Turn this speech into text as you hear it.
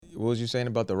What was you saying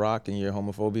about The Rock and your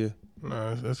homophobia?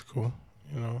 Nah, that's cool.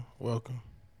 Welcome.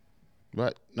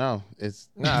 But no, it's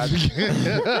it's not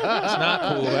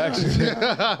cool actually.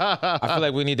 I feel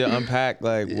like we need to unpack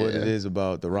what it is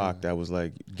about The Rock that was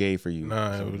like gay for you.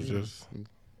 Nah, it was just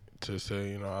to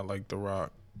say, I like The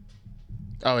Rock.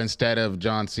 Oh, instead of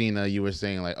John Cena, you were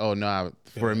saying like, oh no,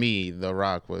 for me, The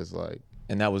Rock was like,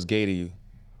 and that was gay to you.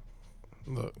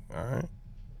 Look, all right.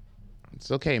 It's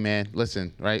okay, man.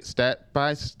 Listen, right, step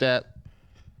by step,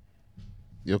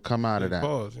 you'll come out of that.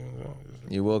 Pause,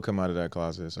 You will come out of that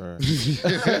closet, it's all right.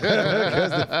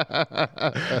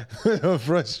 The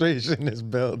frustration is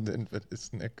building for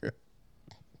this nigga.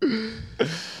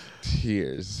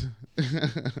 Tears.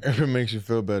 If it makes you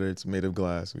feel better, it's made of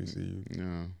glass. We see you.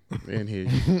 No, in here.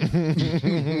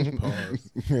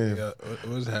 Pause. Yeah,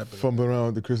 what's happening? Fumbling around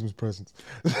with the Christmas presents.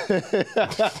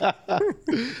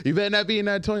 You better not be in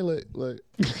that toilet. Like,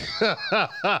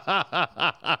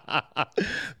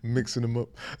 mixing them up.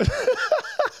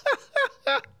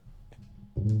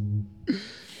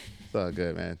 it's all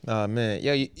good, man. Nah, man.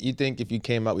 Yeah, you think if you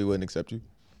came out, we wouldn't accept you?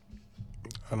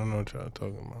 I don't know what y'all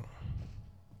talking about.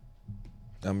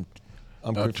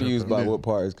 I'm confused by what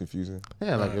part is confusing.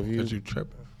 Yeah, like if you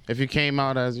tripping. If you came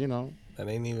out as, that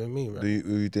ain't even me, right? Do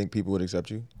you think people would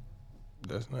accept you?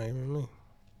 That's not even me.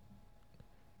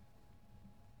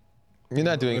 You're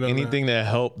not doing anything to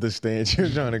help the stance you're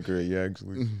trying to create,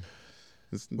 actually.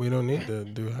 We don't need to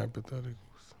do hypotheticals.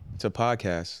 It's a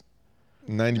podcast.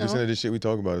 90% of the shit we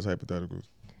talk about is hypotheticals.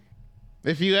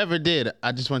 If you ever did,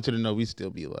 I just want you to know we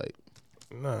still be like,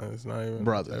 no, it's not even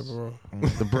brothers. The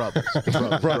brothers.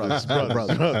 brothers.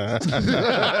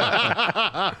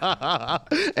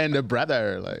 And the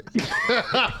brother, like.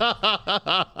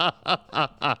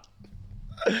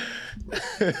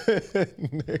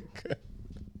 Nigga.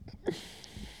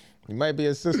 You might be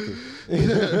a sister.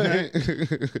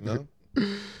 No?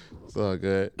 It's all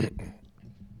good.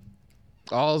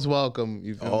 All's welcome.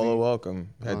 You feel All me? are welcome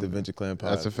at the Venture Clan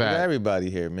Pod. That's a fact. We got everybody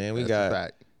here, man. That's a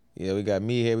fact. Yeah, we got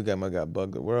me here. We got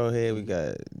Bug the World here. We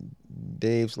got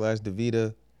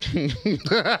Dave/DeVita.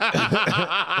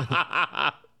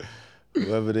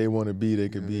 Whoever they want to be, they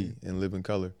could be and live in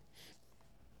color.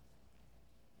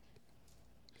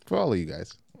 For all of you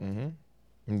guys. Mm-hmm.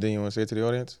 And then you want to say it to the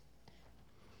audience?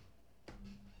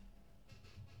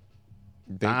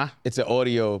 It's an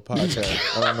audio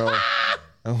podcast. I don't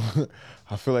know.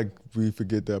 I feel like we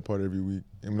forget that part every week.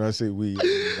 And when I say we,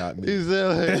 not me. He's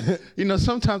like,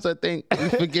 sometimes I think we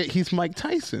forget he's Mike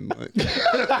Tyson.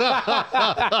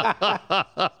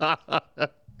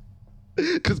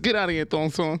 Cause get out of here, Thong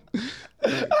Song.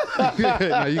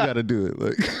 No, you gotta do it.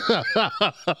 Like.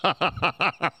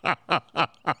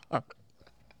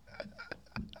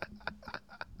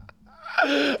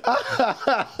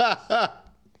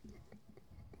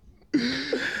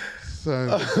 Son.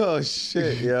 Oh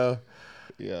shit, yo.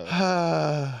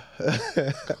 Yeah.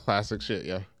 Classic shit,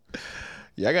 yo.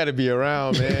 Yeah, I gotta be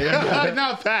around, man.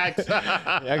 No facts.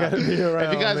 I gotta be around.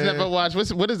 If you guys man. never watched,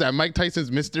 what is that? Mike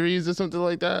Tyson's Mysteries or something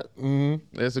like that?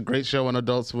 Mm-hmm. It's a great show on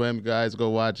Adult Swim. Guys, go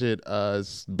watch it.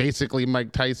 It's basically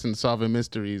Mike Tyson solving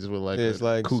mysteries with like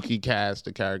kooky cast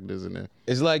of characters in there.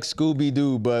 It's like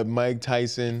Scooby-Doo, but Mike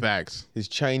Tyson. Facts. His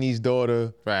Chinese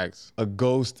daughter. Facts. A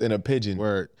ghost and a pigeon.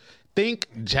 Word. Think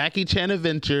Jackie Chan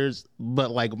Adventures,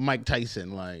 but like Mike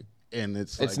Tyson, like. And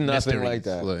it's nothing mysteries. like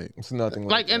that. It's nothing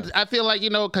like that. And I feel like,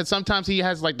 because sometimes he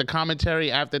has like the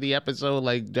commentary after the episode,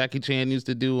 like Jackie Chan used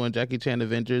to do on Jackie Chan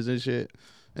Adventures and shit.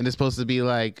 And it's supposed to be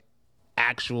like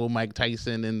actual Mike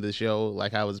Tyson in the show,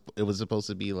 like how it was supposed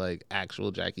to be like actual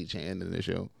Jackie Chan in the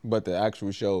show. But the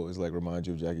actual show is like remind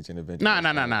you of Jackie Chan Adventures. No.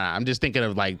 I'm just thinking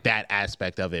of like that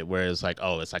aspect of it, where it's like,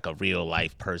 oh, it's like a real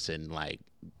life person, like,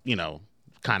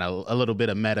 kind of a little bit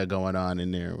of meta going on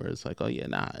in there, where it's like, oh yeah,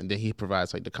 nah. And then he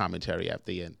provides like the commentary at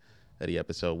the end of the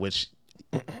episode, which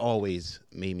always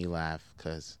made me laugh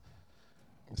because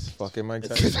it's fucking Mike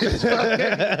Tyson.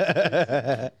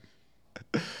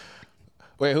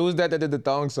 Wait, who was that did the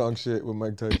thong song shit with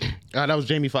Mike Tyson? That was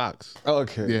Jamie Foxx. Oh,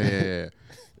 okay. Yeah.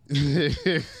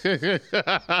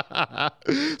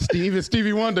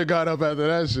 Stevie Wonder got up after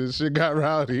that shit. Shit got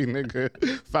rowdy,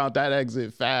 nigga. Found that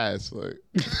exit fast, like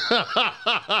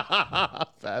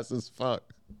fast as fuck.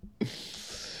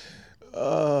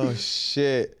 Oh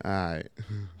shit! All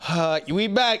right, we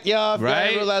back, y'all.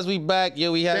 Right? I realize we back. Yeah,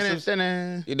 we had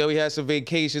some. We had some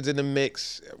vacations in the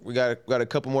mix. We got a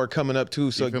couple more coming up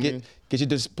too. So get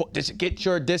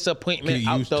your disappointment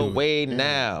out the way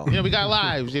now. Yeah, we got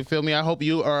lives. You feel me? I hope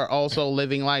you are also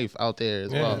living life out there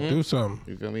as well. Do something.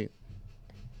 You feel me?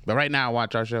 But right now,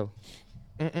 watch our show.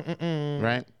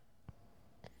 Right?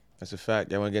 That's a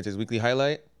fact. Y'all want to get to his weekly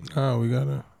highlight? We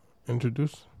gotta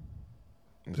introduce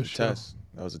the test.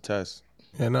 That was a test.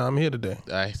 Yeah, no, I'm here today.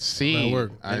 I see. I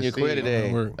work. And you're queer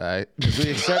today. We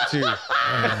accept you.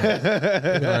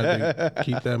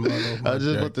 Keep that mud off. I was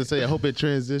just about to say, I hope it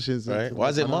transitions. Right? Why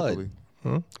is it mud?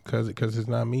 Because it's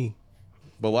not me.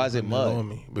 But why is it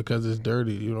mud? Because it's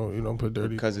dirty. You don't put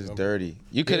dirty. Because it's dirty.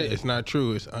 You could. It's not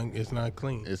true. It's not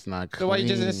clean. It's not clean. So why you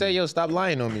just didn't say, yo, stop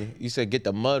lying on me? You said, get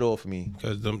the mud off me.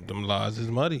 Because them lies is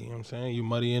muddy. You know what I'm saying? You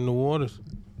muddy in the waters.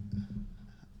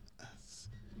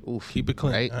 Oof. Keep it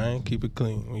clean. Right? All right? Keep it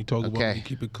clean. When you talk about it,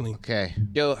 keep it clean. Okay.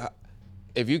 Yo,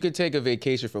 if you could take a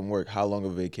vacation from work, how long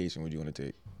of a vacation would you want to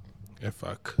take? If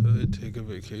I could take a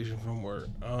vacation from work,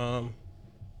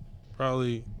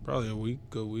 probably a week,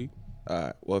 good week. All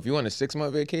right. Well, if you want a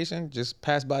 6-month vacation, just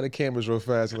pass by the cameras real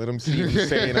fast and let them see you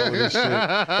saying all this shit.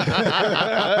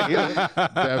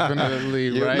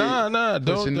 Definitely, right? Nah.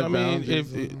 Don't. I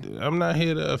mean, I'm not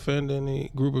here to offend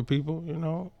any group of people. You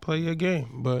know, play your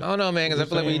game. But I don't know, man, because I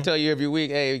feel like when you tell you every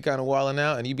week, hey, you kind of wilding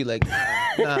out, and you be like,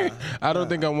 nah. I don't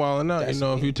think I'm wilding out. You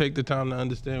know, if you take the time to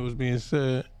understand what's being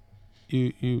said,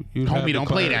 you homie, don't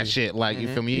play that shit. Like, you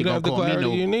feel me? You don't call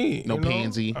me no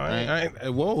pansy.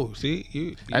 Whoa,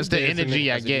 see, that's the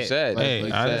energy I get. That's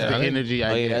the energy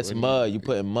I get. That's mud. You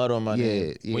putting mud on my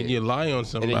name. Yeah. When you lie on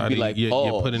somebody, and then you be like,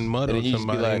 you're putting mud on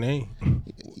somebody's name.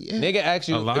 Nigga asked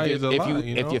you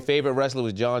if your favorite wrestler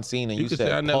was John Cena, and you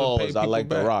said, pause, I like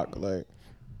The Rock. Like,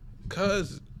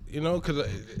 because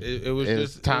it was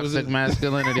just toxic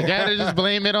masculinity. Gotta just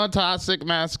blame it on toxic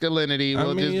masculinity.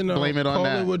 We'll just blame it on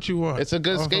that. Call it what you want. It's a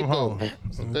good scapegoat.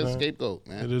 It's a good scapegoat,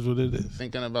 man. It is what it is.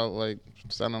 Thinking about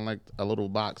sounding like a little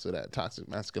box of that toxic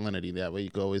masculinity. That way you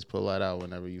can always pull that out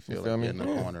whenever you feel like you're in the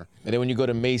corner. And then when you go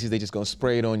to Macy's, they just gonna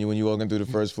spray it on you when you walking through the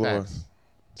first floor. Facts.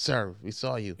 Sir, we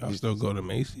saw you. Y'all still go to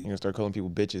Macy's? You're gonna start calling people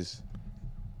bitches.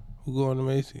 Who going to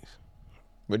Macy's?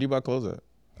 Where do you buy clothes at?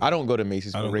 I don't go to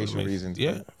Macy's for racial reasons.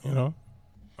 Yeah, I don't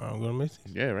go to Macy's.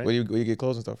 Yeah, right. Where you get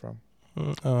clothes and stuff from?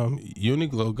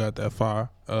 Uniqlo got that fire.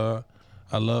 I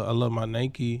love my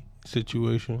Nike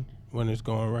situation when it's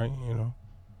going right,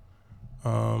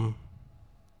 and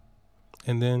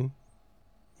then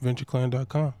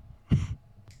ventureclan.com.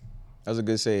 That was a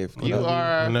good save.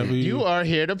 You are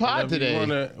here to pod today.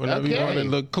 Whenever you want to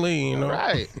look clean,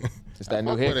 Right. It's that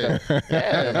new haircut.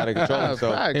 Yeah, gotta control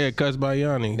himself. Haircuts by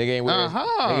Yanni. Nigga ain't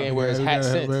wear his hat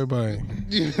since. Everybody.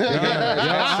 Keeping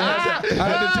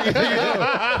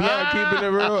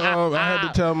it real. I had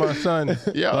to tell my son, it's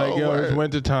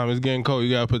wintertime. It's getting cold.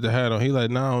 You gotta put the hat on. He like,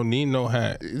 nah, I don't need no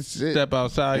hat. Step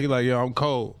outside. He like, yo, I'm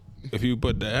cold. If you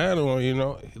put the hat on, he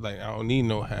like, I don't need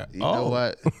no hat. You know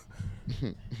what?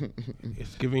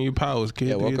 It's giving you powers, kid.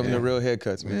 Yeah, welcome to Real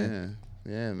Haircuts, man.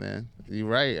 Yeah, man. You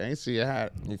right. I ain't see your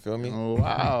hat. You feel me? Oh,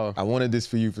 wow. I wanted this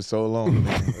for you for so long,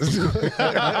 man.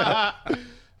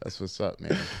 That's what's up,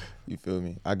 man. You feel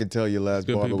me? I could tell your last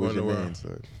barber was your man. So.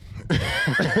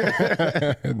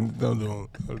 Don't do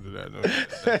that.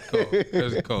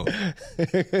 That's cold.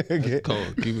 That's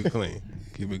cold. Keep it clean.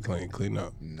 Keep it clean. Clean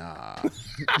up. Nah. When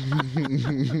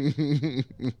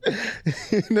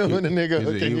the nigga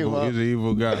hooking you up. He's an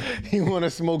evil guy. He want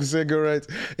to smoke cigarettes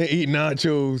and eat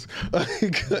nachos.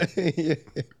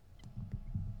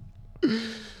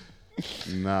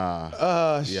 Nah.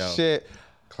 Oh, shit.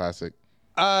 Classic.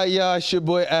 It's your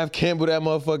boy Av Campbell, that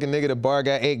motherfucking nigga, the bar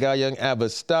guy, 8 guy, young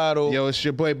Avastado. Yo, it's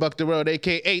your boy Buck the World,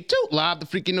 a.k.a. Toot Live, the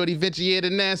freaking naughty Vinci,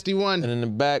 the nasty one. And in the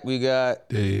back, we got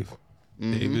Dave.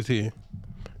 Dave is here.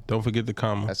 Don't forget the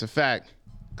comma. That's a fact.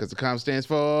 Because the comma stands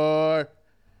for...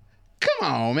 Come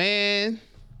on, man.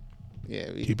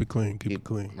 Yeah. Keep it clean. Keep it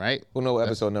clean. Right? Who know what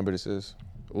episode number this is?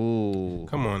 Ooh.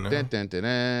 Come on now. Dun, dun, dun,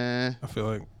 dun. I feel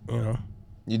like,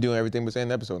 You doing everything but saying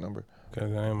the episode number.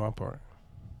 Because that ain't my part.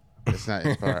 It's not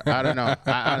his part. I don't know.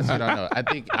 I honestly don't know.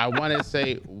 I want to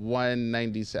say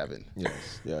 197.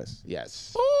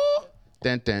 Yes. Ooh.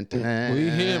 Dun, dun, dun.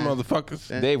 We here, motherfuckers.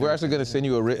 Dave, we're actually going to send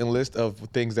you a written list of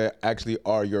things that actually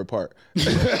are your part. Because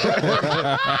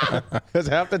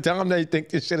half the time they think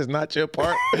this shit is not your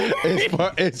part.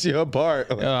 It's your part.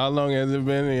 Yo, how long has it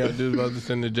been? Y'all just about to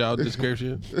send the job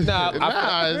description?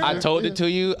 I told it to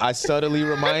you. I subtly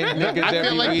remind niggas I feel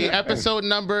every like week. the episode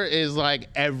number is like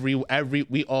every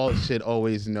we all should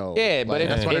always know. Yeah, but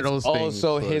that's one of those things.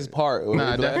 Also his part.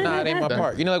 Nah, it ain't my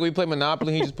part. You know, like we play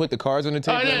Monopoly, he just put the cards on the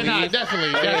table. Oh yeah, no, definitely.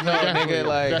 Nigga,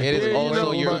 like it is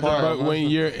also your part. But when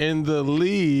you're in the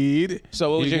lead,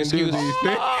 so what was your excuse?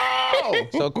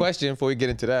 So question before we get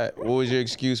into that, what was your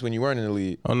excuse when you weren't in the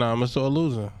lead? Oh no, I'm a sore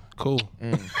loser. Cool.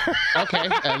 Okay,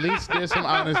 at least there's some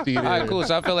honesty there. All right, cool.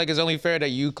 So I feel like it's only fair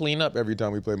that you clean up every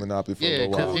time we play Monopoly for a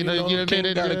little while. Because you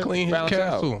King gotta clean his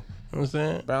castle. You know what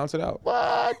I'm saying? Balance it out.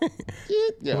 What?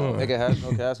 Yo, nigga has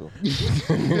no castle.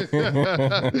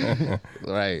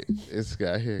 Right. This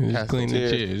guy here. Just clean the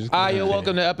chairs. All right, yo,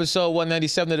 welcome to episode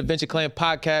 197 of the Venture Clan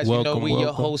Podcast. Welcome,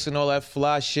 your hosts and all that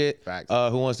fly shit. Facts.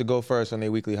 Who wants to go first on their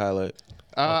weekly highlight?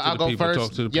 I'll go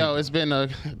first. Yo, it's been a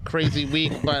crazy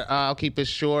week, but I'll keep it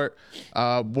short.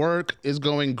 Work is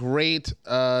going great.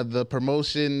 The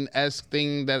promotion-esque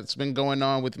thing that's been going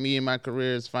on with me in my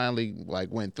career is finally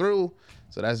went through.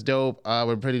 So that's dope.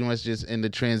 We're pretty much just in the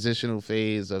transitional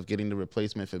phase of getting the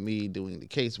replacement for me doing the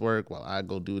casework while I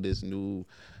go do this new.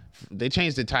 They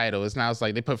changed the title. It's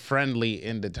like they put friendly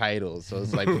in the title. So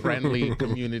it's like friendly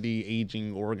community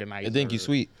aging organizer. I think you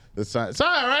sweet. It's all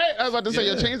right. I was about to say,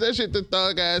 yo, change that shit to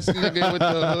thug ass nigga with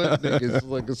the hood niggas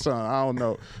like a son. I don't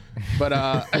know. But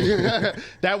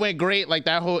that went great. Like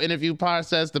that whole interview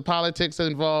process, the politics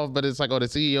involved, but it's like, oh, the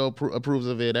CEO approves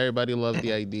of it. Everybody loves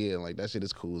the idea. And like that shit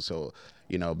is cool. So,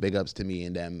 big ups to me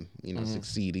and them,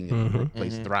 succeeding in the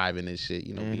workplace, thriving and shit,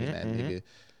 being that nigga.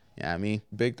 Yeah, I mean,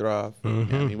 big thrive. Yeah,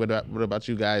 I mean, what about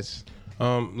you guys?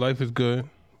 Life is good.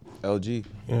 LG.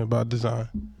 Yeah, about design.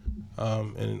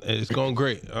 And it's going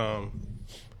great. I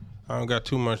don't got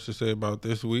too much to say about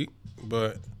this week,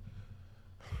 but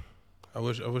I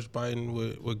wish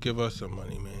Biden would give us some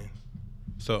money, man.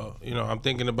 So, I'm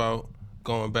thinking about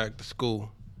going back to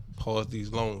school, pause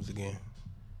these loans again.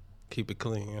 Keep it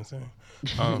clean, you know what I'm saying?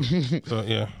 So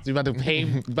yeah. So you about to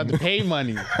pay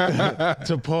money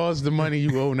to pause the money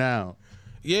you owe now.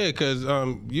 Yeah, because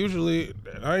usually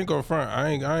I ain't gonna front.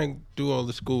 I ain't do all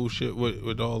the school shit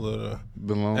with all the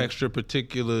loan extra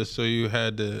particulars. So you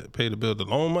had to pay the bill. The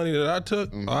loan money that I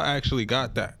took, I actually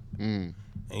got that and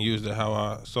used it how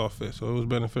I saw fit. So it was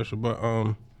beneficial. But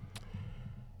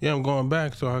yeah, I'm going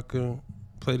back so I could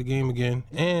play the game again.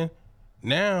 And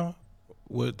now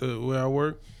with where I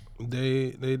work,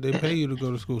 they pay you to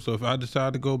go to school. So if I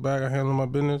decide to go back, I handle my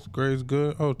business, grades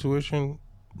good. Oh, tuition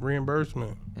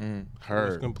reimbursement.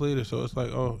 It's completed. So it's like,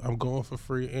 oh, I'm going for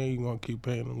free and you're going to keep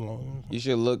paying them loans. You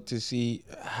should look to see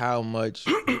how much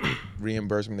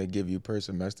reimbursement they give you per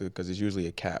semester because it's usually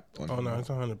a cap. No, it's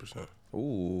 100%.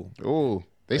 Ooh.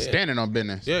 They standing on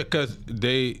business. Yeah, because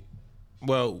they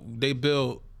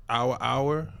bill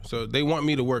hour. So they want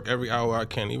me to work every hour I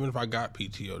can, even if I got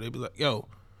PTO. They be like, yo,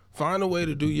 find a way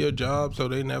to do your job so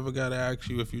they never got to ask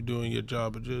you if you're doing your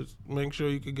job, but just make sure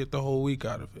you could get the whole week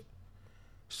out of it.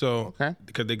 So,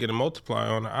 because they get a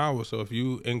multiplier on the hour. So if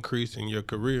you increase in your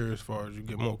career as far as you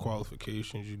get more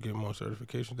qualifications, you get more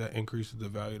certifications, that increases the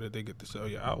value that they get to sell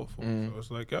your hour for. So it's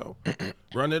like, yo,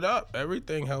 run it up.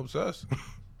 Everything helps us.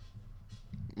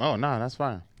 Oh, no, that's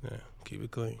fine. Yeah, keep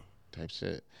it clean. Type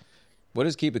shit. What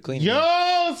does keep it clean?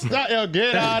 Yo, stop,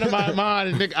 get out of my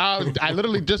mind. Nigga, I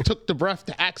literally just took the breath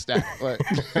to ask that. What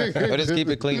does keep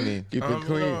it clean mean? Keep it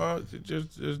clean.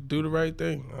 Just do the right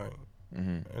thing. Like,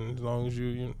 and as long as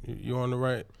you're on the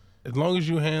right, as long as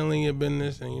you handling your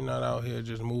business and you're not out here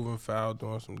just moving foul,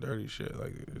 doing some dirty shit,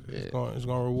 like it's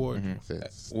gonna reward you.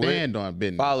 Stand on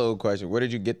business. Follow-up question: where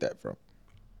did you get that from?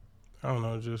 I don't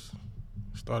know. Just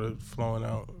started flowing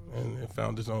out and it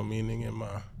found its own meaning in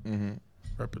my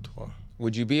repertoire.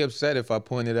 Would you be upset if I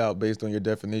pointed out based on your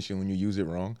definition when you use it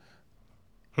wrong?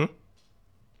 Oh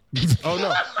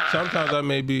no. Sometimes I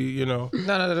may be, No.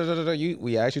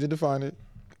 We asked you to define it.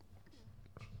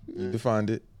 You defined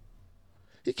it.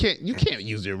 You can't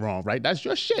use it wrong, right? That's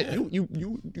your shit. Yeah.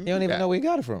 You don't even know where you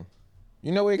got it from.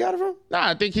 You know where you got it from? Nah,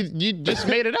 I think you just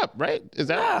made it up, right? Is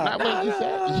that not what you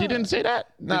said? He didn't say that?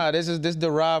 Nah, this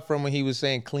derived from when he was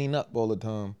saying clean up all the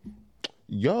time.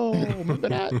 Yo, remember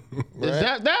that? Right? Is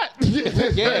that? Yeah.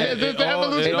 Is this the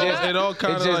evolution of that? It all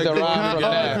kind of like derived from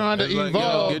that. Kind of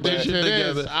evolved. Get that shit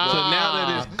together. So now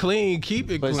that it's clean,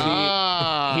 keep it clean.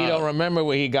 He don't remember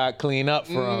where he got clean up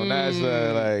from. That's you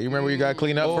remember where you got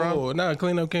clean up from? Oh, nah,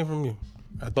 clean up came from you.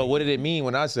 But what did it mean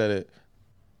when I said it?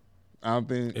 I don't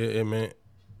think it meant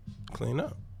clean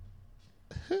up.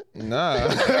 Nah.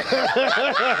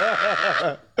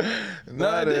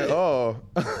 Not at all.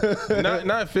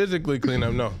 not physically clean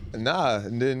up, no. Nah,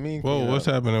 it didn't mean clean up. What's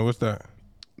happening? What's that?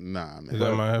 Nah, man. Is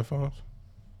that my headphones?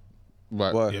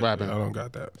 What happened? I don't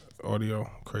got that audio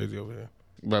crazy over here.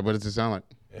 What does it sound like?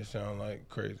 It sound like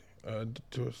crazy.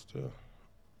 Just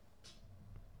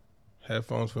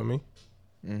headphones for me?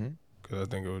 Because I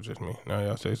think it was just me. Now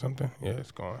y'all say something? Yeah,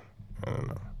 it's gone. I don't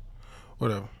know.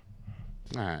 Whatever.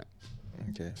 All right.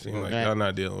 Okay. Seems like y'all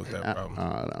not dealing with that problem.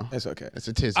 I don't know. It's okay. It's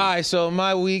a tizzy. All right, so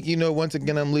my week, once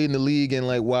again, I'm leading the league in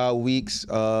wild weeks.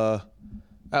 I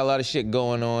had a lot of shit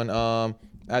going on. I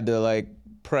had to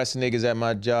press niggas at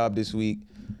my job this week.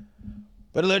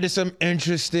 But it led to some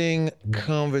interesting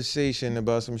conversation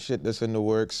about some shit that's in the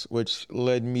works, which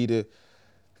led me to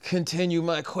continue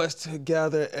my quest to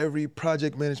gather every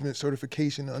project management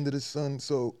certification under the sun.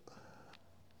 So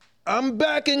I'm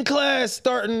back in class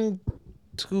starting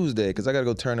Tuesday, because I got to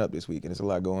go turn up this week, and there's a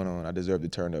lot going on. I deserve to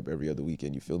turn up every other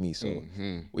weekend, you feel me? So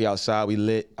we outside, we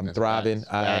lit, I'm thriving.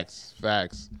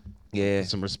 Facts. Yeah.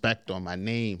 Some respect on my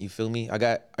name. You feel me? I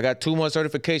got 2 more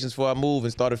certifications before I move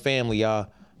and start a family, y'all.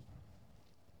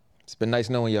 It's been nice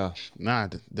knowing y'all. Nah,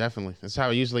 definitely. That's how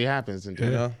it usually happens. And,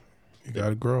 you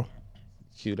gotta grow.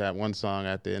 Cue that one song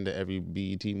at the end of every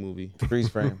BET movie. Freeze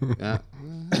frame. Yeah.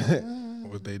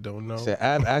 What they don't know.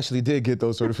 Ab actually did get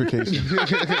those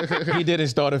certifications. He didn't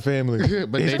start a family.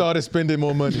 But he started spending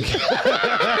more money.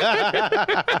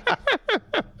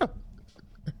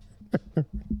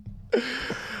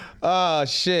 Oh,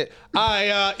 shit. All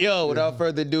right, yo, without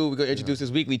further ado, we're going to introduce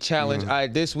this weekly challenge. All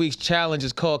right, this week's challenge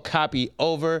is called Copy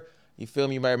Over. You feel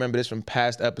me? You might remember this from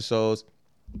past episodes.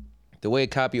 The way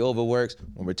Copy Over works,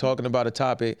 when we're talking about a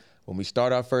topic, when we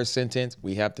start our first sentence,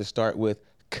 we have to start with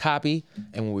copy.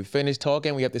 And when we finish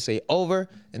talking, we have to say over.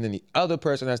 And then the other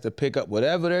person has to pick up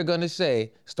whatever they're going to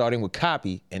say, starting with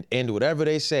copy, and end whatever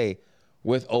they say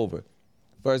with over.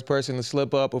 First person to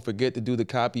slip up or forget to do the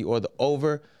copy or the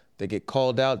over, they get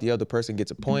called out. The other person gets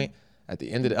a point. At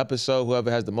the end of the episode, whoever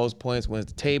has the most points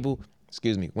wins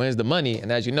the money.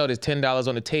 And as you know, there's $10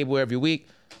 on the table every week.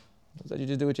 What's that you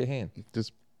just do with your hand?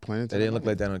 Just pointed. That didn't look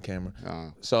like that on camera.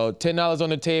 So $10 on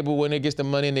the table, winner gets the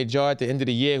money in their jar. At the end of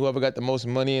the year, whoever got the most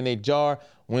money in their jar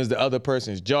wins the other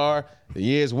person's jar. The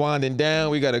year's winding down.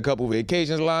 We got a couple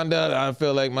vacations lined up. I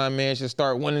feel like my man should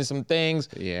start winning some things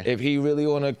if he really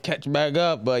want to catch back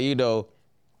up. But, I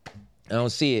don't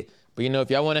see it. But,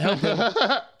 if y'all want to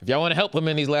help him,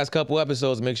 in these last couple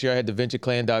episodes, make sure I head to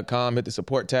ventureclan.com, hit the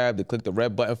support tab, to click the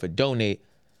red button for donate,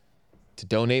 to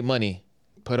donate money,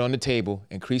 put on the table,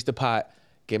 increase the pot,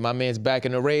 get my man's back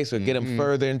in the race, or get him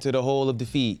further into the hole of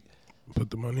defeat. Put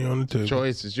the money on the table.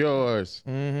 Choice is yours.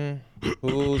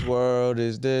 Whose world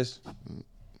is this?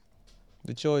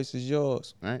 The choice is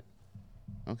yours. Right.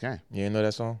 Okay. You didn't know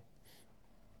that song?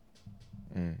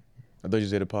 I thought you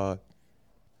said a pod.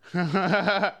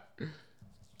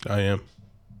 I am.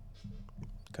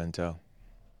 Couldn't tell.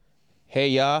 Hey,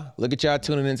 y'all. Look at y'all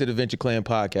tuning into the Venture Clan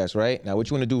podcast, right? Now,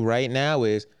 what you want to do right now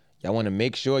is y'all want to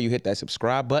make sure you hit that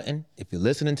subscribe button. If you're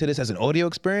listening to this as an audio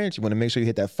experience, you want to make sure you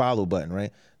hit that follow button,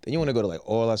 right? Then you want to go to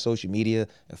all our social media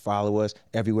and follow us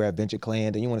everywhere at Venture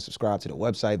Clan. Then you want to subscribe to the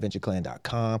website,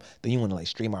 ventureclan.com. Then you want to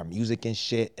stream our music and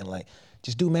shit and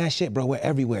just do mad shit, bro. We're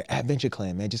everywhere at Venture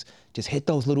Clan, man. Just hit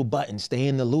those little buttons. Stay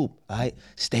in the loop, all right?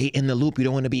 Stay in the loop. You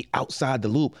don't want to be outside the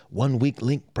loop. 1 weak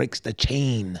link breaks the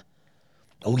chain.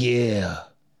 Oh, yeah.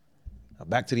 Now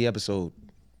back to the episode.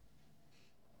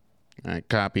 All right,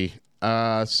 copy.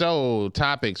 So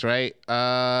topics, right?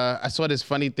 I saw this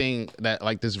funny thing that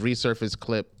this resurfaced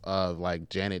clip of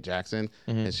Janet Jackson,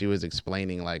 and she was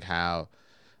explaining how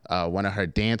one of her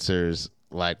dancers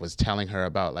was telling her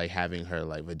about having her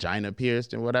vagina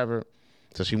pierced and whatever.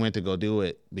 So she went to go do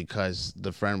it because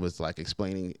the friend was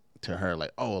explaining to her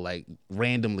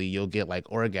randomly you'll get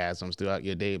orgasms throughout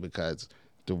your day because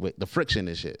the friction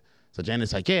and shit. So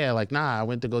Janet's nah, I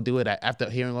went to go do it. After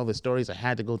hearing all the stories, I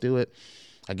had to go do it.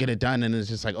 I get it done, and it's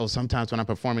just sometimes when I'm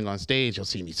performing on stage, you'll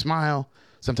see me smile.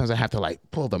 Sometimes I have to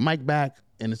pull the mic back,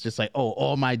 and it's just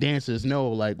all my dancers know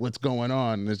what's going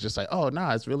on. And it's just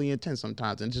it's really intense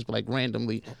sometimes, and just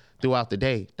randomly throughout the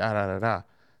day,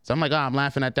 So I'm I'm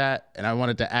laughing at that, and I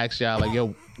wanted to ask y'all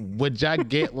yo, would y'all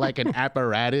get an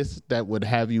apparatus that would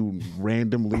have you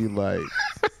randomly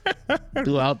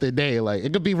throughout the day?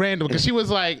 It could be random because she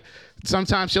was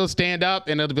sometimes she'll stand up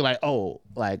and it'll be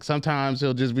sometimes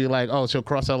she'll just be she'll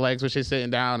cross her legs when she's sitting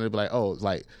down and it'll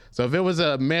be so if it was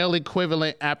a male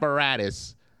equivalent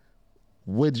apparatus,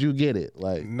 would you get it?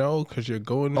 No, because you're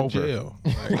going to jail.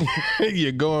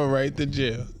 You're going right to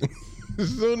jail. As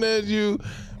soon as you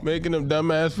making them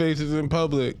dumbass faces in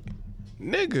public,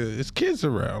 nigga, it's kids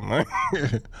around.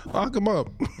 Lock them up.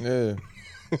 Yeah.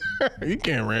 You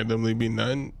can't randomly be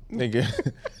nothing. Nigga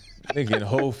in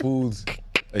Whole Foods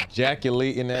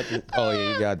ejaculating at the... Oh,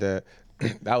 yeah, you got that.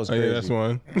 That was crazy. Yeah, that's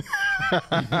one.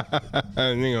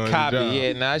 Copy,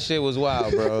 yeah, that shit was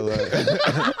wild, bro.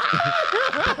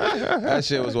 That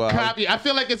shit was wild. Copy. I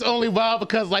feel it's only wild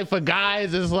because for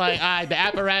guys, it's all right, the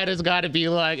apparatus got to be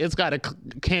it's got to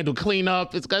handle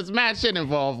cleanup. It's got mad shit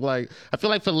involved. I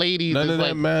feel for ladies, none of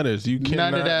that matters. You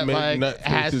cannot none of that make nut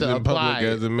has faces to in public apply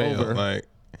as a male. Over.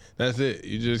 That's it.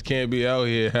 You just can't be out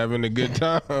here having a good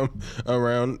time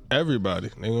around everybody.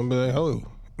 They gonna be oh,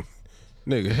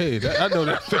 nigga, hey, I know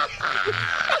that.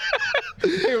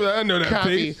 I know that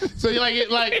Copy. face. So you're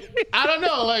I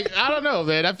don't know,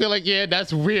 man. I feel like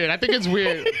that's weird. I think it's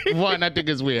weird. One, I think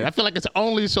it's weird. I feel like it's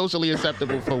only socially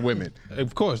acceptable for women.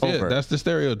 Of course, yeah. That's the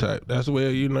stereotype. That's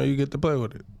where you get to play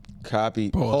with it. Copy.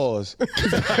 Pause.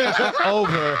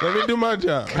 Over. Let me do my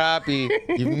job. Copy.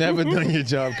 You've never done your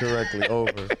job correctly.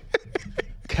 Over.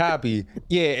 Copy.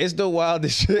 Yeah, it's the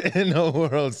wildest shit in the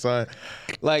world, son.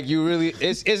 Like you really,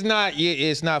 it's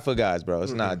not for guys, bro.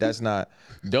 It's not. That's not.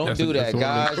 Don't do that,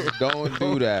 guys. Don't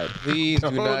do that. Please do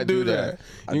not do that.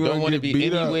 I don't want to be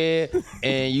anywhere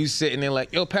and you sitting there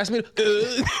like, yo, pass me.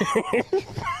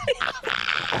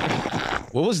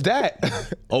 What was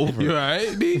that? Over. You all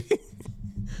right, B?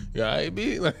 You all right,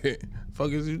 B? Like,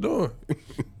 fuck is you doing?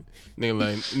 Nigga,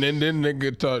 like, and then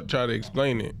nigga try to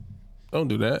explain it. Don't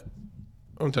do that.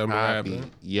 Don't tell me what happened.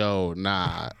 Yo,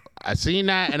 nah. I seen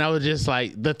that and I was just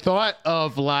like, the thought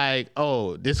of like,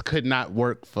 oh, this could not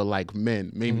work for like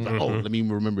men. Maybe, let me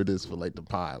remember this for like the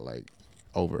pod, like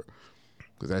over.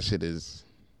 Because that shit is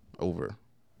over.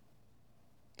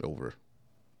 Over.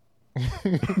 Copy.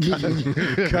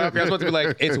 I was supposed to be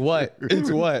like, it's what?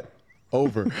 It's what?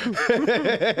 Over.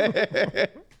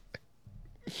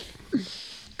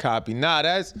 Copy. Nah,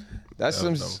 that's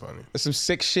some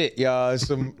sick shit, y'all.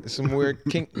 Some weird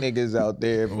kink niggas out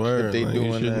there. Word, if they like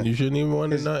doing that. You shouldn't even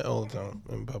want to nut all the time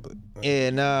in public.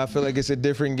 Yeah, nah, I feel like it's a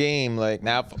different game. Like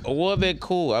now, well, they're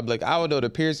cool. I'm like, I would know the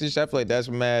piercing shit. I feel like that's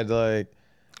mad. Like,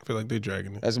 I feel like they're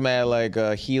dragging it. That's mad. Like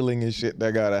healing and shit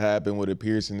that gotta happen with a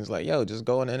piercing. It's like, yo, just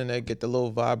go on the internet, get the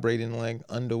little vibrating like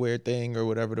underwear thing or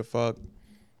whatever the fuck.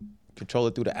 Control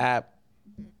it through the app.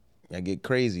 I get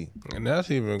crazy. And that's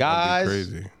even guys,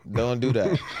 crazy. Don't do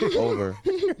that. Over.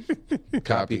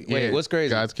 Copy. Wait, what's crazy?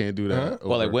 Guys can't do that. Huh?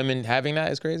 Well, like women having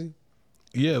that is crazy?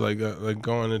 Yeah, like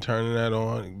going and turning that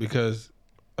on because,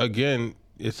 again,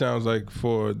 it sounds like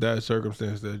for that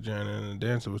circumstance that Janet and the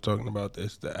dancer was talking about,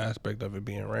 it's the aspect of it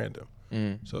being random.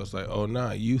 So it's like, oh,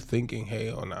 nah, you thinking,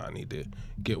 hey, oh, nah, I need to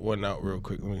get one out real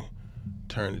quick. Let me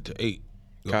turn it to 8.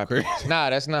 Copy. Nah,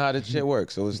 that's not how the shit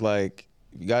works. So it's like,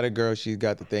 if you got a girl, she's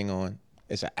got the thing on.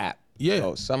 It's an app. Yeah.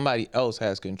 So somebody else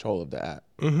has control of the app.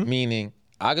 Meaning,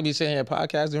 I could be sitting here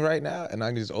podcasting right now, and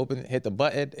I can just hit the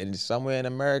button, and somewhere in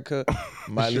America,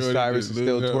 Miley Cyrus is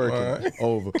still twerking.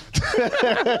 Over.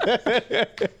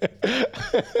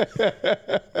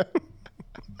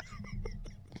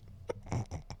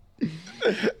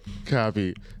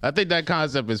 Copy. I think that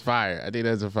concept is fire. I think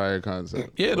that's a fire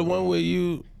concept. Yeah, the one where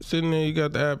you sitting there, you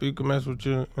got the app, you can mess with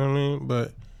you know what I mean?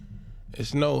 But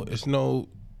it's no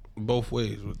both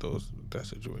ways with that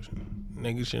situation.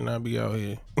 Niggas should not be out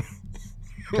here.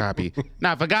 Copy.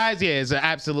 Nah, for guys, yeah, it's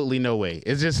absolutely no way.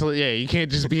 It's just, yeah, you can't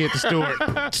just be at the store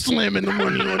slamming the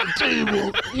money on the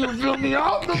table. You feel me?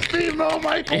 I'm the female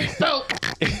Michael Phelps.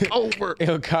 Over.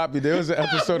 Yo, Copy. There was an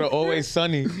episode of Always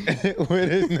Sunny where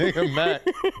this nigga Matt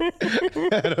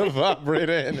had a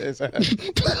vibrator in his ass. And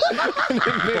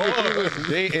the nigga he was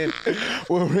dating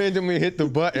will randomly hit the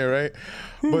button, right?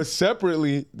 But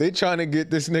separately, they trying to get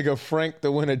this nigga Frank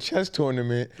to win a chess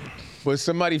tournament, but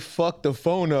somebody fucked the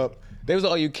phone up. They was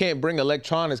like, oh, you can't bring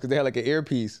electronics because they had like an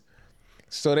earpiece.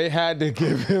 So they had to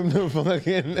give him the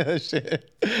fucking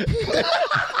shit.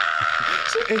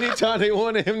 So anytime they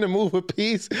wanted him to move a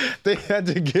piece, they had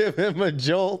to give him a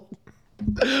jolt.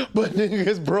 But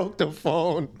niggas broke the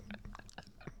phone.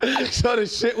 So the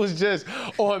shit was just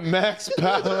on max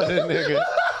power, the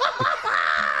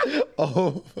nigga.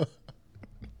 Oh.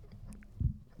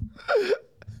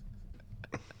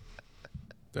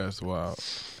 That's wild.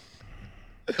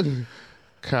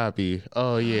 Copy.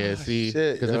 Oh yeah, see,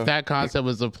 because if that concept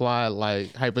was applied,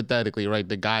 like hypothetically, right,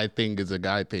 the guy thing is a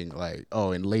guy thing, like,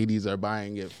 oh, and ladies are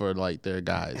buying it for like their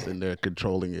guys, and they're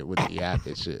controlling it with the app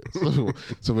and shit.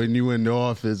 So when you in the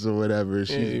office or whatever,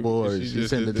 she's bored. She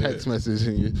send a text message,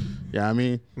 and you know what I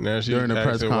mean? Now she during the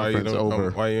press conference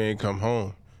over. Why you ain't come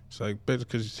home? It's like, bitch,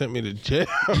 because you sent me to jail.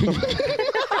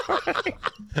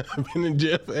 I've been in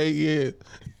jail for 8 years.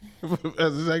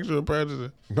 As a sexual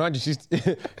predator. Roger,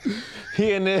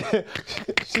 he in there,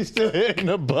 she's still hitting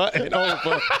the button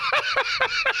over.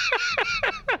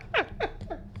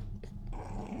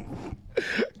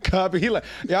 Copy, he like,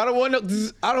 yeah, I don't want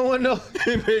no.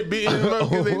 They beating him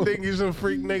up because they think he's some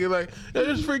freak nigga. Like, yeah,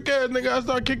 this freak ass nigga, I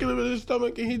start kicking him in his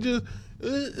stomach and he just,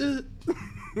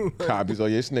 Copy's, oh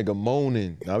yeah, this nigga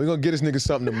moaning. Now we gonna get this nigga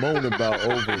something to moan about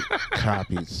over.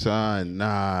 Copy, son.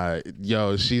 Nah,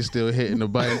 yo, she's still hitting the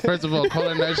button. First of all,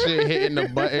 calling that shit hitting the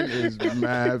button is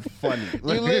mad funny. You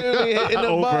literally hitting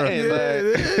the button.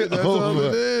 Yeah, that's all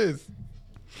it is.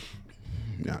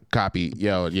 Nah, copy,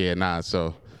 yo, yeah, nah.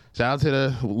 So Down to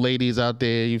the ladies out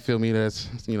there, you feel me? That's,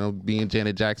 being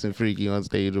Janet Jackson freaky on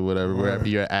stage or whatever, wherever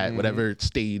you're at, whatever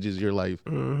stage is your life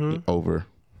over.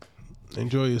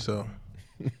 Enjoy yourself.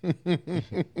 Said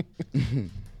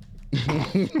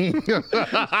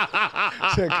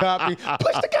Copy.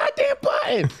 Push the goddamn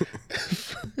button.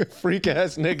 Freak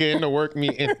ass nigga in the work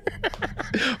meeting.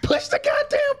 Push the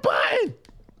goddamn button.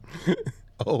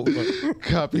 Oh,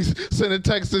 Copy. Send a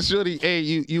text to Shorty. Hey,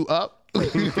 you up?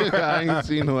 I ain't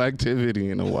seen no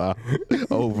activity in a while.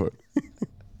 Over.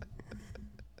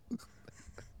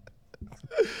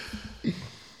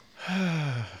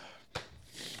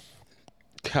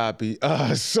 Copy.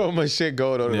 So much shit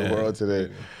going on in the world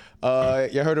today.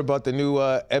 You heard about the new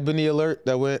Ebony alert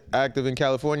that went active in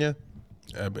California?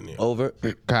 Ebony. Over.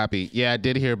 Copy. Yeah, I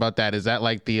did hear about that. Is that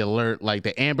like the alert, like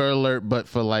the Amber Alert, but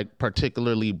for like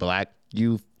particularly black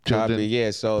youth children? Copy.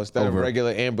 Yeah, so instead of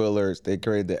regular Amber Alerts, they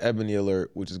created the Ebony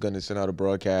Alert, which is going to send out a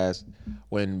broadcast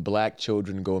when black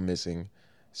children go missing.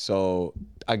 So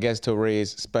I guess to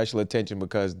raise special attention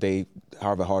because they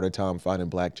have a harder time finding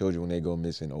black children when they go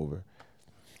missing. Over.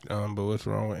 But what's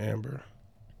wrong with Amber?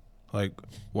 Like,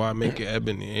 why make it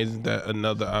Ebony? Isn't that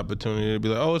another opportunity to be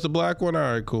like, oh, it's a black one?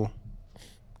 All right, cool.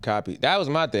 Copy. That was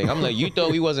my thing. I'm like, you thought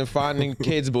we wasn't finding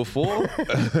kids before?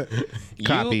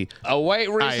 Copy. A white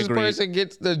racist person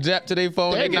gets the jab to their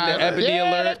phone, they get the Ebony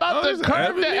Alert. They're about to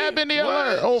curve the Ebony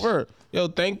Alert. Over. Yo,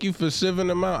 thank you for sieving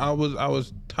them out. I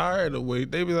was tired of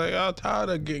waiting. They be like, I'm tired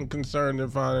of getting concerned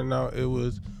and finding out it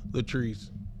was Latrice.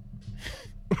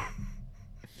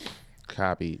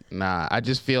 Copy. Nah, I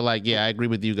just feel like, I agree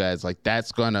with you guys. Like,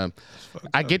 that's gonna,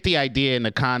 I get the idea and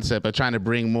the concept of trying to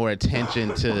bring more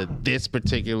attention to this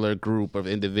particular group of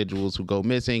individuals who go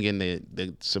missing, and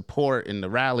the support and the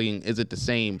rallying isn't the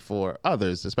same for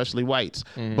others, especially whites.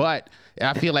 But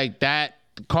I feel like that,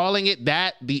 calling it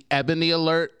that, the Ebony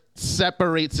Alert,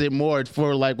 separates it more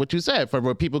for like what you said, for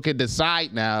where people can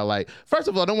decide now. Like, first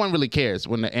of all, no one really cares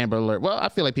when the Amber Alert. Well, I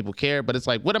feel like people care, but it's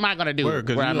like, what am I gonna do where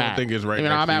I'm at? Think it's right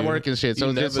I'm at work and shit. So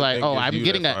it's just like, oh, I'm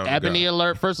getting an Ebony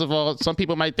Alert. First of all, some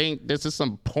people might think this is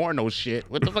some porno shit.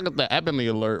 What the fuck is the Ebony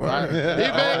Alert?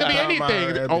 It could be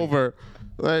anything. Over.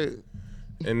 Like,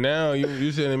 and now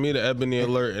you sending me the Ebony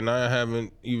Alert, and I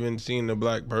haven't even seen a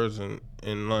black person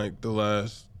in like the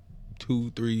last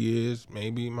 2-3 years,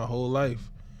 maybe my whole life.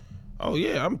 Oh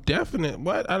yeah, I'm definite.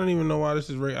 What? I don't even know why this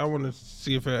is right. I want to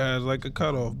see if it has like a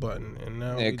cutoff button. And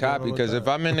now copy. Because if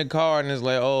I'm in the car and it's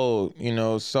like, oh,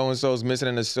 so and so's missing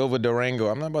in a silver Durango,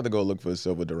 I'm not about to go look for a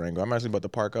silver Durango. I'm actually about to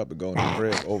park up and go in the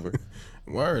crib. Over.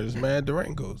 Word, it's mad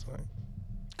Durangos. Like.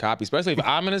 Copy. Especially if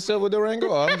I'm in a silver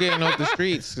Durango, I'm getting off the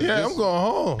streets. Yeah, I'm going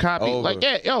home. Copy. Over. Like,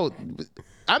 yeah, yo.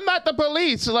 I'm not the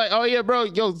police. Like, oh yeah, bro,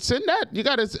 yo, send that. You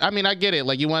gotta. I mean, I get it.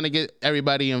 Like, you want to get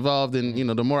everybody involved, and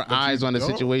the more eyes on the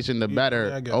situation, the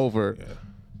better. Over. Yeah.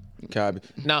 Copy.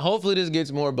 Now, hopefully, this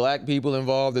gets more black people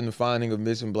involved in the finding of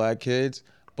missing black kids.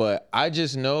 But I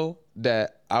just know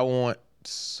that I want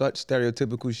such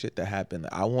stereotypical shit to happen.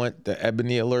 I want the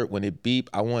Ebony Alert when it beep.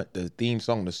 I want the theme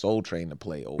song, the Soul Train, to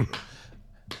play. Over.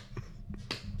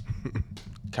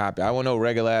 Copy. I want no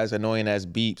regular ass annoying ass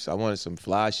beeps. I want some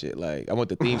fly shit. Like, I want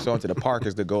the theme song to the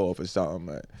Parkers to go off or something.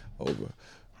 Like, over.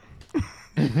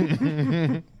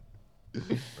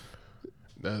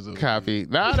 That's a copy.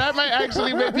 Now that might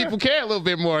actually make people care a little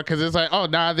bit more, because it's like, oh,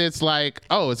 now it's like,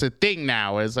 oh, it's a thing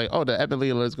now. It's like, oh, the Ebony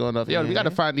Alert's going off. Yo, we got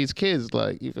to find these kids.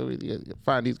 Like, you feel me? You gotta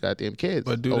find these goddamn kids.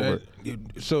 But do that.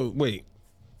 So wait.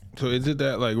 So is it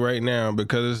that like right now,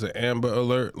 because it's an Amber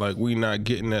Alert, like we not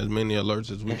getting as many alerts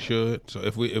as we should? So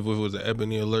if it was an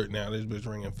Ebony Alert, now this bitch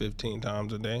ringing 15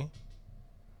 times a day?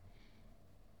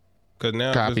 Because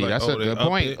now copy. Like, that's a good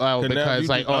point. Because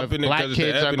like, if black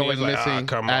kids are going missing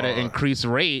at an increased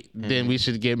rate, then we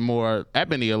should get more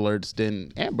Ebony Alerts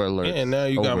than Amber Alerts. Yeah, and now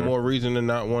you got more reason to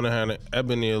not want to have an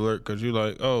Ebony Alert, because you're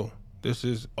like, oh, this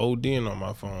is ODing on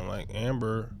my phone. Like,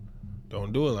 Amber,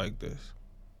 don't do it like this.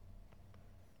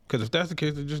 Because if that's the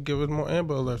case, then just give us more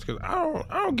Amber Alerts. Because I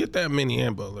don't get that many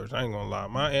Amber Alerts. I ain't gonna lie.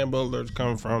 My Amber Alerts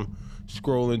come from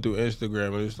scrolling through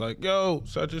Instagram, and it's like, yo,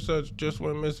 such and such just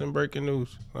went missing, breaking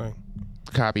news. Like,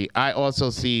 copy. I also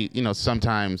see,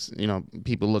 sometimes,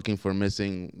 people looking for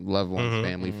missing loved ones,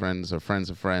 family, friends, or friends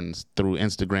of friends through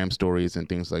Instagram stories and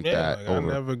things like that. Like, I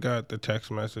never got the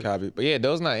text message. Copy. But yeah,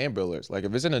 those not Amber Alerts. Like,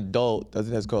 if it's an adult,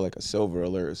 that's called like a Silver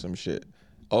Alert or some shit.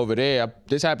 Over there,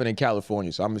 this happened in California,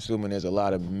 so I'm assuming there's a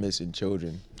lot of missing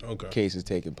children cases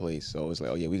taking place. So it's like,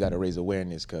 oh yeah, we got to raise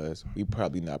awareness, because we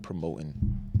probably not promoting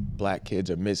black kids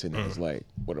are missing as like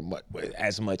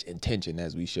as much intention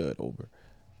as we should. Over.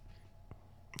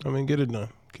 I mean, get it done.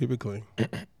 Keep it clean.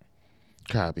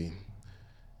 Copy.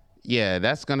 Yeah,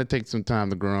 that's gonna take some time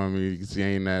to grow on me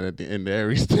saying that at the end of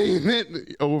every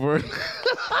statement. Over.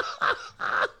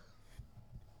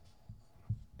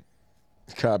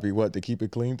 Copy what? The keep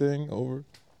it clean thing? Over?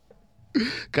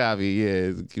 Copy,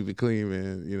 yeah, keep it clean,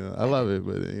 man. You know, I love it,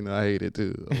 but I hate it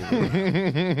too.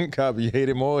 Over. Copy, you hate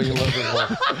it more, you love it more.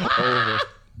 Over.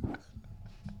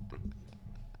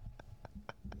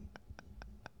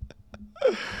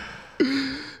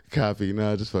 Copy.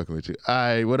 No, just fucking with you. All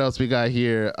right, what else we got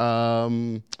here?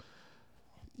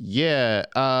 Yeah.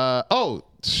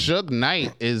 Suge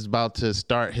Knight is about to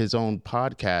start his own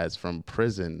podcast from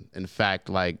prison. In fact,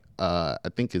 I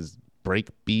think his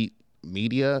Breakbeat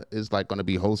Media is like going to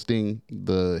be hosting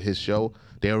his show.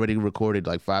 They already recorded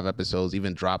like 5 episodes,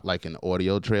 even dropped like an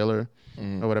audio trailer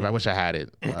or whatever. I wish I had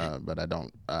it, but I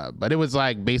don't. But it was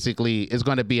like basically it's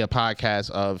going to be a podcast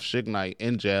of Suge Knight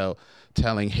in jail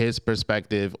telling his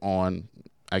perspective on,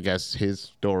 I guess, his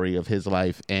story of his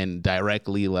life and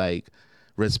directly like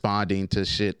responding to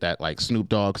shit that like Snoop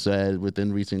Dogg said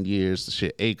within recent years, the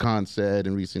shit Akon said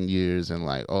in recent years, and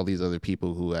like all these other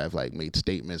people who have like made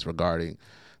statements regarding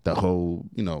the whole,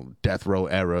 death row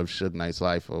era of Suge Knight's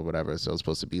life or whatever. So it's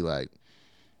supposed to be like,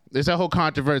 there's a whole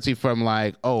controversy from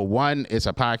like, one, it's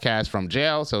a podcast from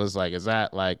jail. So it's like, is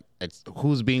that like,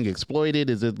 who's being exploited?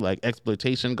 Is it like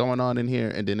exploitation going on in here?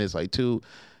 And then it's like 2,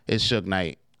 it's Suge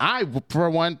Knight. I, for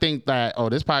one, think that,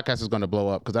 this podcast is going to blow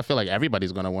up because I feel like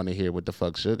everybody's going to want to hear what the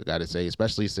fuck Suge got to say,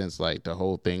 especially since like the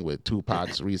whole thing with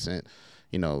Tupac's recent,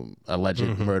 alleged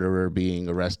murderer being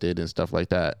arrested and stuff like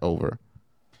that over.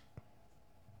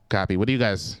 Copy. What do you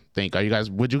guys think?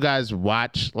 Would you guys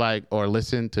watch like or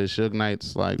listen to Suge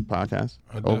Knight's like podcast?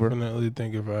 I definitely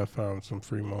think if I found some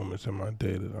free moments in my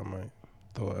day that I might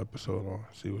throw an episode on,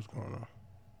 see what's going on.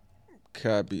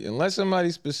 Copy. Unless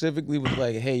somebody specifically was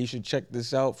like, hey, you should check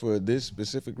this out for this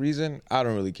specific reason, I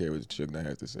don't really care what Suge Knight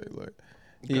has to say. Like,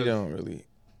 he don't really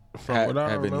have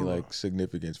any like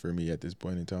significance for me at this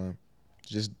point in time.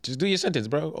 Just do your sentence,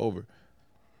 bro. Over.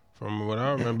 From what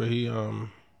I remember, he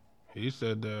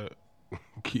said that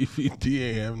Keefe D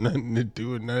ain't have nothing to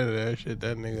do with none of that shit.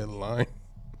 That nigga lying.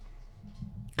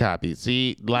 Copy.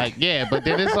 See, like, yeah, but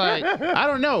then it's like, I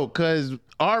don't know, because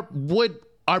are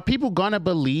people gonna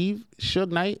believe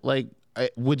Suge Knight? Like,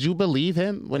 would you believe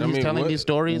him when he's telling these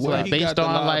stories? Like, based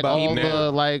on like all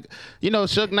the like,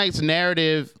 Suge Knight's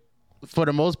narrative for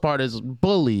the most part is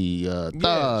bully,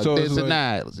 thug, so this and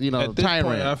like, that, tyrant.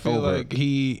 Point, I feel like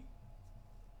he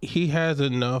has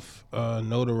enough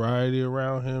notoriety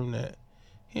around him that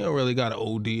he don't really got an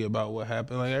OD about what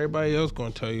happened. Like everybody else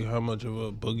gonna tell you how much of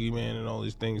a boogeyman and all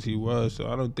these things he was. So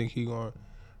I don't think he gonna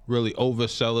really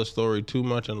oversell a story too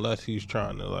much unless he's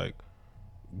trying to like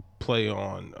play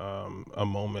on a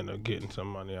moment of getting some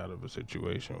money out of a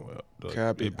situation.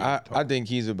 Copy. I think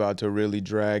he's about to really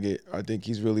drag it. I think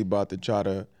he's really about to try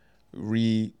to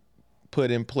put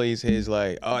in place his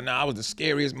like, I was the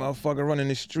scariest motherfucker running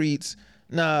the streets.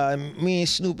 Nah, me and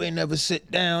Snoop ain't never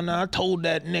sit down. Nah, I told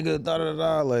that nigga,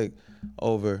 da-da-da, like,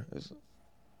 over.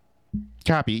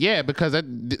 Copy. Yeah, because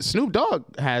Snoop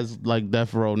Dogg has, like,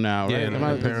 death row now, right? Yeah, and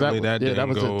apparently that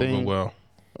didn't go over well.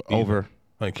 Over.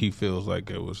 Like, he feels like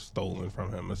it was stolen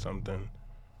from him or something.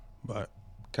 But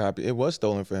copy. It was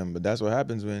stolen from him, but that's what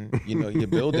happens when, your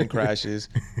building crashes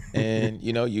and,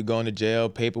 you're going to jail,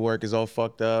 paperwork is all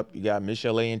fucked up. You got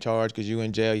Michelle A in charge because you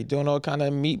in jail. You're doing all kind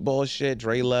of meatball shit.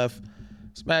 Dre left.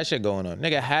 Smash shit going on.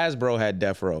 Nigga, Hasbro had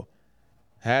Death Row.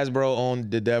 Hasbro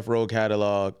owned the Death Row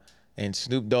catalog, and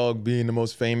Snoop Dogg, being the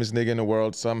most famous nigga in the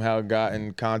world, somehow got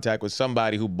in contact with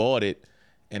somebody who bought it,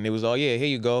 and it was all, yeah, here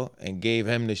you go, and gave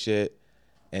him the shit.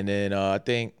 And then I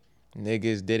think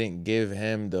niggas didn't give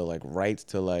him the like rights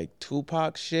to like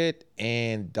Tupac shit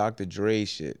and Dr. Dre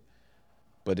shit.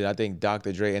 But then I think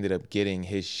Dr. Dre ended up getting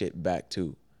his shit back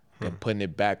too, and putting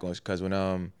it back on, because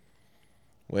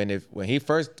when he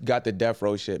first got the Death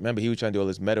Row shit, remember he was trying to do all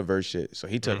this metaverse shit. So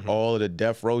he took all of the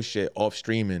Death Row shit off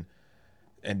streaming.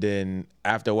 And then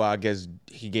after a while, I guess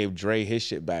he gave Dre his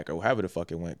shit back or however the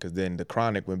fuck it went. Because then the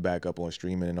Chronic went back up on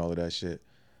streaming and all of that shit.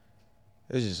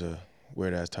 It's just a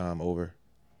weird ass time over.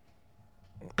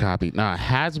 Copy. Nah,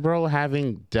 Hasbro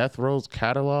having Death Row's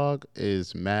catalog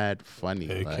is mad funny.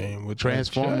 It like, came with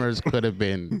Transformers could have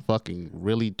been fucking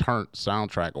really turned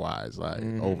soundtrack wise, like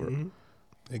over.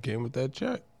 They came with that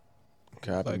check.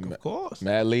 Copy. Like, of course.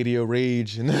 Mad Lady of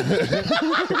Rage. With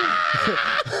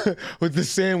the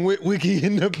Sam Witwicky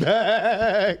in the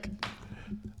back.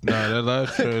 Nah, that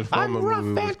last Transformer movie was crazy.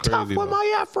 I'm rough and tough with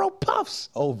my Afro puffs.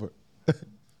 Over.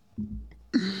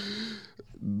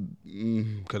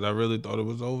 Because I really thought it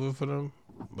was over for them.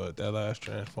 But that last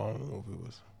Transformer movie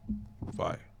was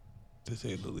fire, to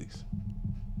say the least.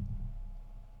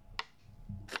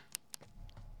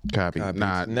 Copy.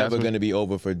 Nah, it's never gonna be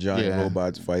over for giant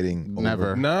robots fighting.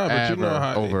 Never. Nah, but you know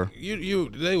how over.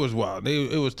 They was wild.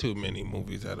 It was too many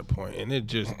movies at a point, and it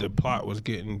just the plot was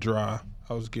getting dry.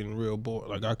 I was getting real bored.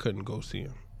 Like I couldn't go see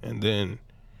them. And then,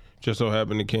 just so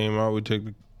happened it came out. We take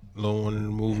the little one in the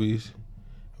movies.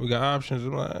 We got options.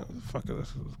 I'm like, fuck it,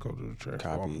 let's go to the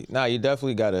Transformers. Nah, you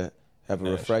definitely gotta have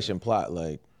a refreshing plot.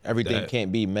 Like everything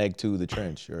can't be Meg 2 the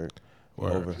Trench or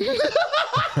over.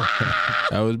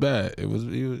 That was bad. It was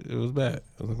bad.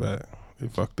 It was bad. They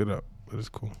fucked it up, but it's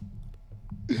cool.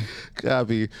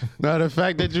 Copy. Now the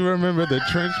fact that you remember the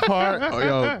trench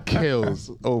part,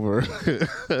 kills over.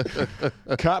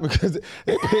 Copy, because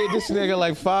they paid this nigga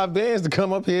like $5 to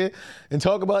come up here and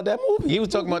talk about that movie. He was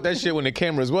talking about that shit when the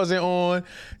cameras wasn't on,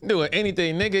 doing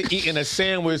anything. Nigga eating a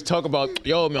sandwich, talk about,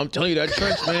 yo, man, I'm telling you that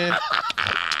trench, man.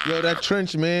 Yo, that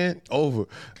trench, man, over.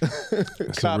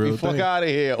 Copy, fuck out of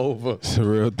here, over. It's a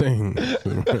real thing.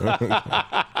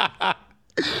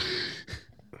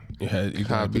 You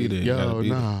gotta be there. Yo,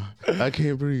 nah, I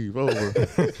can't breathe. Over.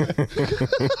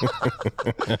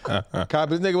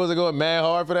 Copy, this nigga wasn't going mad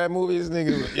hard for that movie. This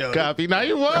nigga, yo. Copy. Now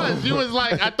you was. You was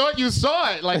like, I thought you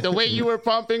saw it. Like the way you were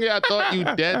pumping it, I thought you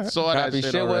dead saw that Copy,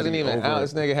 shit. Shit wasn't already. even out.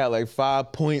 This nigga had like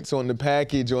 5 points on the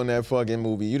package on that fucking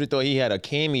movie. You'd have thought he had a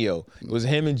cameo. It was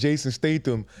him and Jason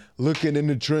Statham looking in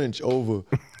the trench. Over.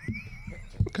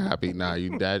 Copy. Nah,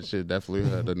 that shit definitely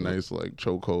had a nice like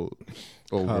chokehold.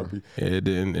 Over. Yeah, it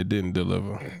didn't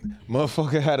deliver.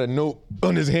 Motherfucker had a note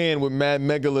on his hand with mad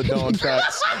Megalodon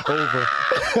tracks. Over.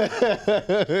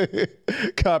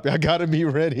 Copy. I gotta be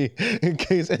ready in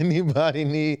case anybody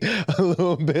need a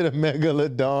little bit of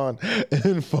Megalodon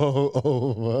info.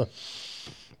 Over.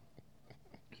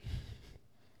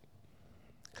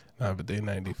 Nah, but they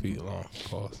 90 feet long.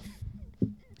 Pause.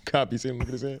 Copy. See him look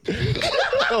at his hand.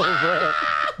 Over.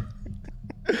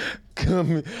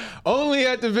 Only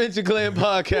at the Venture Clan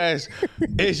podcast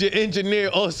is your engineer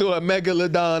also a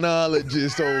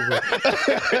Megalodon-ologist. Over.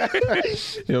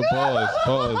 Yo, pause.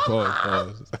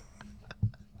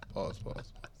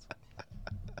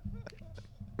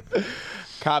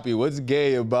 Copy. What's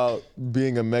gay about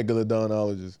being a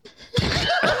Megalodon-ologist?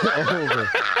 Over.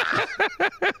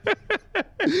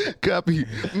 Copy.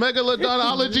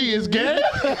 Megalodon-ology is gay?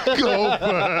 Go.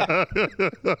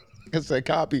 I said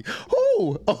copy.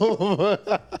 Who? Over.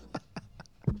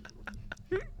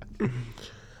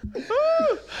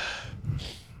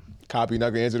 Copy, not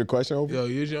gonna answer the question. Over. Yo,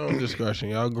 use your own discretion.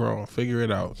 Y'all grown. Figure it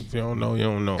out. If you don't know, you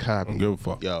don't know. Copy. Don't give a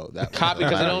fuck. Yo, that Copy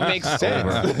because it don't make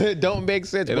sense. It don't make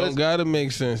sense. It don't gotta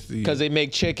make sense to you. Because they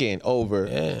make chicken. Over.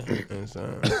 Yeah.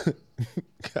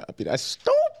 Copy. That's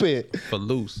stupid. For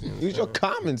loose. Use your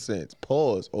common sense.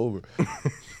 Pause. Over.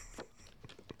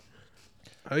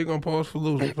 How you gonna pause for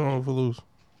loose? What's wrong with for loose?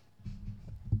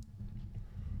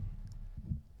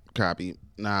 Copy.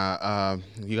 Nah,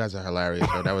 you guys are hilarious,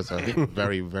 bro. That was a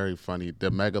very, very funny. The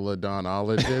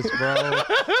Megalodon-ologist, bro.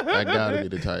 That gotta be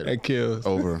the title. That kills.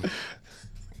 Over.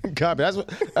 Copy. That's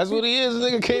what he is.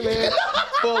 This nigga came in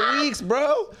for weeks,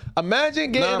 bro.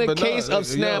 Imagine getting a case of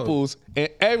Snapples and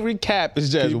every cap is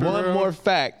just one more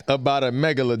fact about a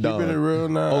Megalodon. Keeping it real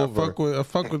now. Over. I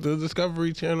fuck with the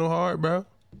Discovery Channel hard, bro.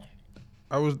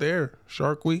 I was there.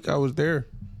 Shark Week, I was there.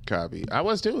 Copy. I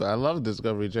was too. I love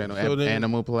Discovery Channel. So then,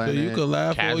 Animal Planet. So you can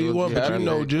laugh all you want, but you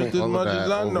know just as much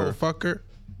as I know, fucker.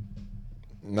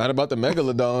 Not about the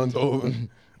Megalodons. Over.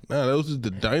 Nah, those is the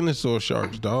dinosaur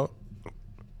sharks, dog.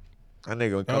 That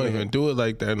nigga gonna I come don't in even here. do it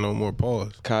like that no more.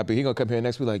 Pause. Copy. He gonna come here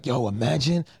next week like, yo,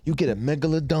 imagine you get a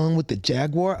Megalodon with the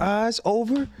jaguar eyes.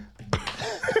 Over.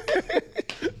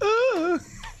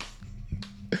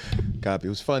 Copy. It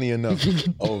was funny enough.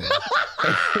 Over.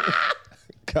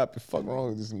 Copy. Fuck wrong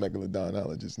with this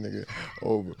Megalodon-ologist nigga.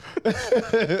 Over.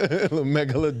 Little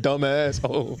Megalodon ass.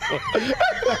 Over.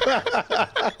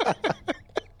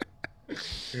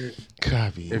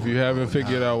 Copy. If you haven't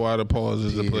figured out why the pause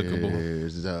is applicable,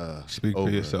 speak over.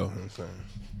 for yourself.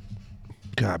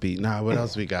 Copy. Nah, what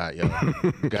else we got, yo?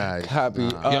 Guys. Copy.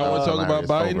 Y'all want to talk about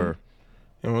Biden? Over.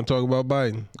 You want to talk about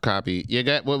Biden? Copy. You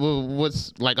got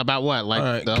what's like about what? Like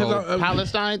right, the whole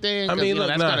Palestine thing? I mean, look,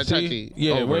 that's kind of see, touchy.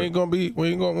 yeah, Over. we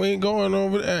ain't going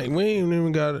over that. We ain't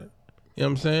even got it. You know what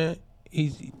I'm saying?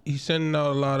 He's sending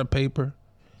out a lot of paper,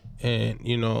 and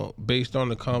you know, based on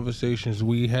the conversations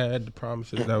we had, the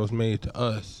promises that was made to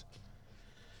us,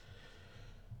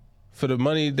 for the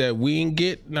money that we ain't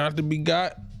get, not to be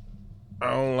got, I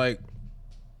don't like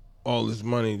all this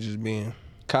money just being.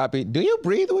 Copy. Do you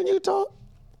breathe when you talk?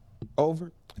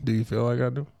 Over. Do you feel like I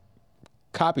do?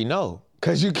 Copy. No.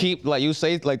 Because you keep, like, you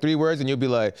say like 3 words and you'll be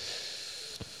like,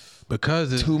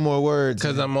 Because it's 2 more words.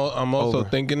 Because I'm also Over.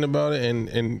 thinking about it,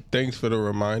 and thanks for the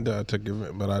reminder. I took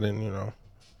it, but I didn't.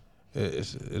 It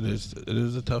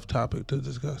is a tough topic to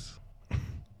discuss.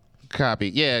 Copy.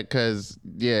 Yeah, because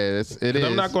it is.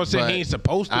 I'm not gonna say he ain't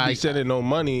supposed to be sending no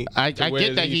money. I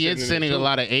get that he is sending a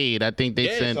lot of aid. I think they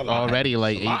sent already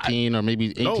like 18 or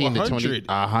maybe 18 to 20,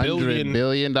 $100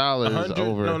 billion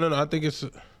over. No. I think it's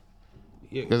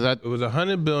it was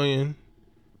 $100 billion.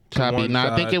 Copy. No,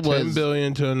 I think it was $10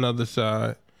 billion to another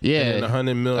side. Yeah, and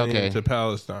 $100 million to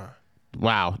Palestine.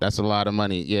 Wow, that's a lot of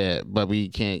money. Yeah, but we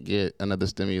can't get another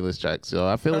stimulus check. So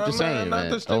I feel what you're saying, not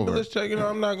man. The stimulus check.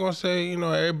 I'm not gonna say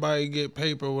everybody get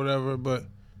paper or whatever, but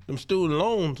them student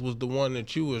loans was the one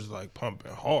that you was like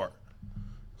pumping hard.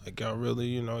 Like y'all really,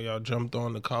 y'all jumped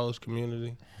on the college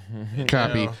community.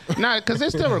 Copy. Nah, because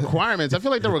there's still requirements. I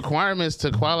feel like the requirements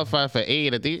to qualify for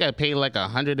aid, I think you got to pay like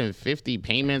 150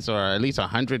 payments or at least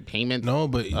 100 payments. No,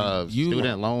 but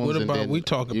student loans. What about we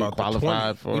talk about the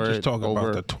 20? We just talking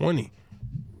about the 20.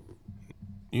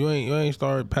 You ain't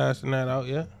started passing that out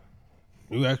yet?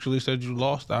 You actually said you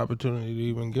lost the opportunity to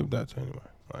even give that to anybody.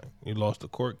 Like you lost the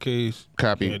court case.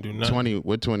 Copy. You can't do nothing. 20.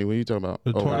 What 20? What are you talking about?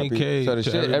 The 20K. So the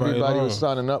shit everybody was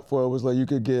signing up for was like you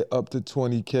could get up to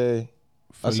 20K.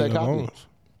 I said copy.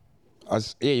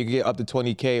 Yeah, you could get up to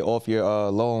 20K off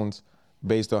your loans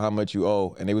based on how much you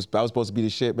owe. And that was supposed to be the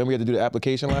shit. Remember we had to do the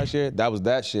application last year? That was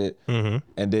that shit. Mm-hmm.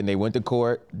 And then they went to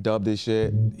court, dubbed this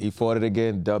shit. He fought it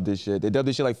again, dubbed this shit. They dubbed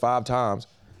this shit like 5 times.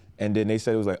 And then they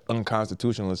said it was like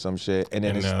unconstitutional or some shit. And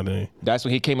then that's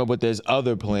when he came up with this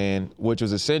other plan, which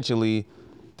was essentially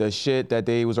the shit that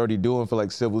they was already doing for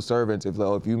like civil servants.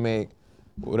 If you make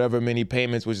whatever many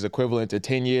payments, which is equivalent to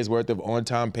 10 years worth of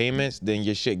on-time payments, then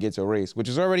your shit gets erased, which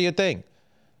is already a thing.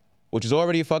 Which is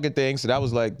already a fucking thing. So that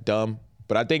was like dumb.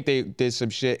 But I think they did some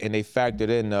shit and they factored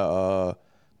in the,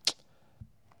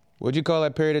 what'd you call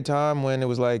that period of time when it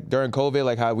was like during COVID,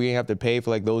 like how we didn't have to pay for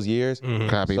like those years? Mm-hmm.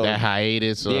 Copy. So, that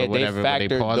hiatus or whatever. They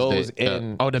factored those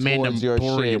in. The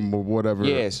mandatory or whatever.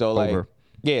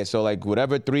 Yeah, so like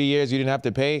whatever 3 years you didn't have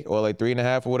to pay or like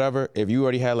 3.5 or whatever, if you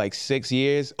already had like 6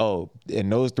 years, in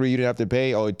those 3 you didn't have to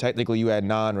pay, technically you had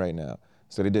 9 right now.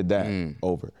 So they did that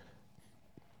over.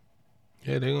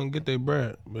 Yeah, they're going to get their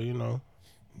bread, but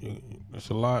it's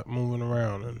a lot moving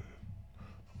around and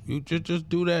you just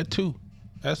do that too.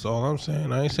 That's all I'm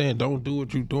saying. I ain't saying don't do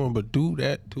what you're doing, but do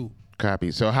that too.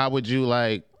 Copy. So how would you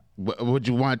would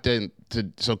you want them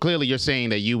to, so clearly you're saying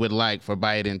that you would like for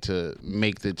Biden to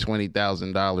make the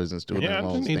 $20,000 in student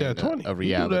loans thing a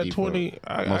reality for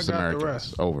most Americans. The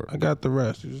rest. Over. I got the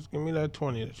rest. You just give me that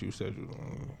 20 that you said you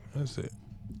doing. That's it.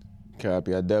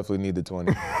 Copy. I definitely need the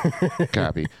 20.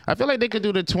 Copy. I feel like they could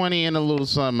do the 20 and a little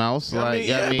something else. I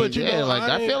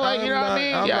feel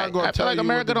like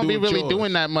America don't be really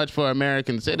doing that much for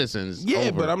American citizens. Yeah,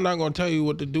 but I'm not gonna tell you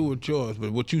what to do with yours.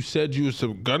 But what you said you was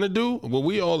gonna do, what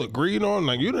we all agreed on,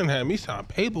 like you didn't have me sign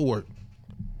paperwork,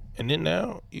 and then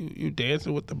now you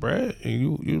dancing with the bread and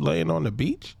you laying on the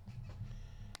beach.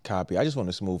 Copy. I just want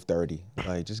a smooth 30.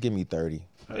 Like just give me 30.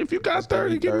 If you got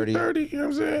 30, give me 30. You know what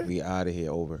I'm saying? We out of here.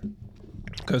 Over.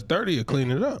 Because 30 will clean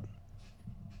it up.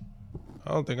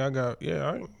 I don't think I got,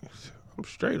 I'm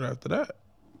straight after that.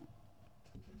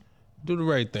 Do the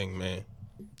right thing, man.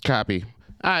 Copy.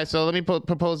 All right, so let me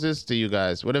propose this to you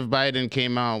guys. What if Biden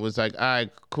came out and was like, all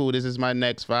right, cool, this is my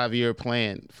next 5-year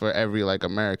plan for every,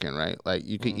 American, right? Like,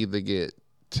 you could either get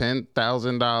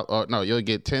 $10,000, or no, you'll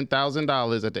get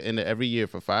 $10,000 at the end of every year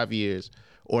for 5 years,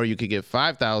 or you could get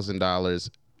 $5,000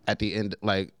 at the end,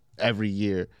 every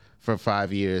year for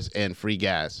 5 years and free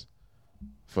gas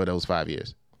for those 5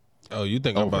 years. Oh, you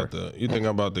think I'm about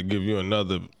to give you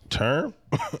another term?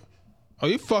 Oh,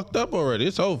 you fucked up already.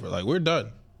 It's over. Like, we're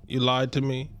done. You lied to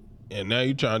me, and now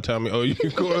you trying to tell me, you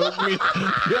can go help me.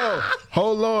 Yo,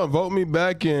 hold on. Vote me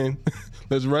back in.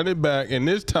 Let's run it back. And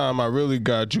this time, I really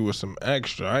got you with some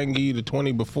extra. I didn't give you the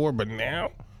 20 before, but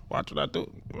now, watch what I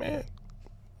do. Man,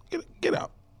 get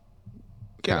out.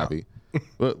 Get Copy. out.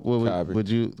 What would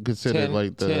you consider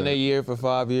 10 a year for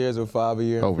 5 years or 5 a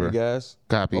year over free gas?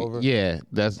 Copy. Over? Yeah,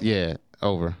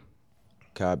 over.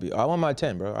 Copy. I want my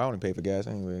 10, bro. I want to pay for gas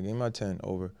anyway. Give me my 10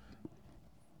 over.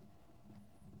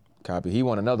 Copy. He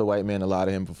want another white man to lie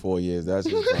to him for 4 years. That's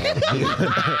just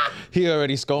he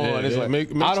already scoring. It's like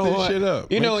mix this shit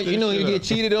up. You get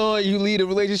cheated on. You lead a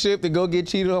relationship to go get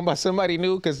cheated on by somebody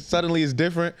new because suddenly it's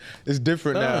different. It's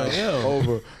different now.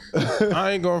 Over.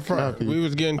 I ain't gonna front. We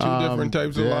was getting two different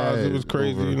types of lies. It was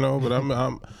crazy, but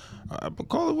I'm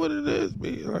call it what it is.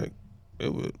 Be like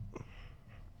it would.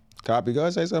 Copy. Go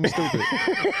ahead, say something stupid.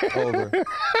 Over.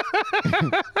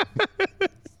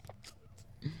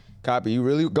 Copy, you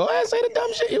really go ahead and say the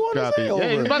dumb shit you want to say. Over.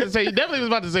 Yeah, he definitely was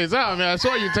about to say something, man. I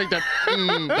saw you take that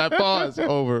that pause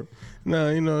over.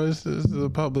 No, you know, it's a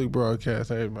public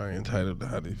broadcast. Everybody entitled to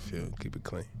how they feel. Keep it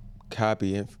clean.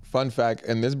 Copy. And fun fact,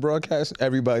 in this broadcast,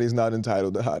 everybody's not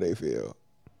entitled to how they feel.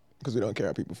 Because we don't care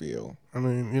how people feel. I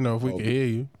mean, you know, if we can hear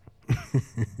you.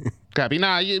 Copy.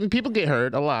 Nah, people get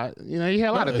hurt a lot. You know, you hear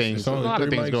a lot of things. A lot of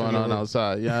things going on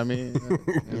outside. You know what I mean?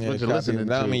 Yeah, what you're listening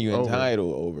to. I mean you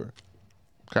entitled over.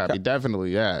 Copy.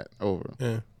 Definitely, yeah. Over.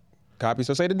 Yeah. Copy.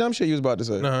 So say the dumb shit you was about to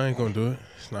say. No, I ain't going to do it.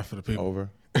 It's not for the people. Over.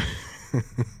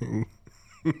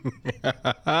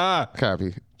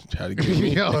 Copy. Try to get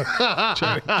me.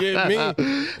 Try to get me.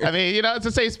 I mean, you know, it's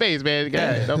a safe space, man.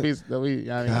 Yeah. Don't be don't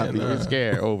be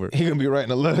scared. Over. He gonna be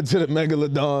writing a letter to the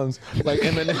Megalodons like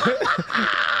Eminem,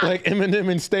 like Eminem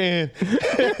and Stan.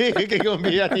 He gonna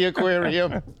be at the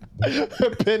aquarium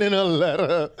penning a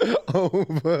letter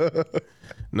over.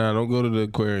 Nah, don't go to the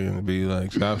aquarium and be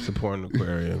like, stop supporting the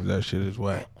aquarium. That shit is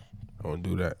whack. I won't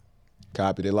do that.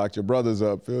 Copy. They locked your brothers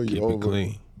up. Phil, you Keep over. it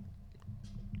clean.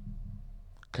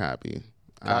 Copy.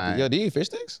 Copy. Yo, do you eat fish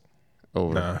sticks?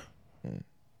 Over. Nah.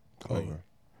 Over.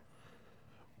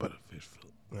 But a fish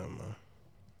flip. Never mind.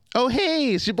 Oh,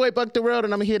 hey, it's your boy Buck the World,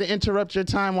 and I'm here to interrupt your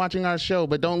time watching our show,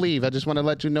 but don't leave. I just want to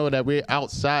let you know that we're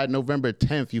outside November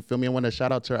 10th. You feel me? I want to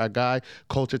shout out to our guy,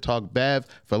 Culture Talk Bev,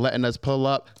 for letting us pull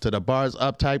up to the Bars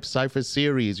Up Type Cypher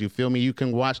series. You feel me? You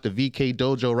can watch the VK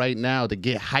Dojo right now to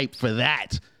get hyped for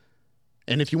that.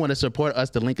 And if you want to support us,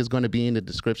 the link is going to be in the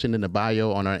description, in the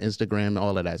bio, on our Instagram,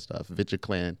 all of that stuff. Venture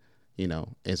Clan, you know,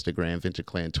 Instagram, Venture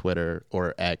Clan, Twitter,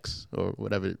 or X, or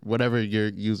whatever you're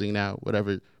using now,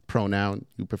 whatever pronoun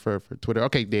you prefer for Twitter.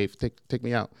 Okay, Dave, take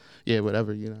me out. Yeah,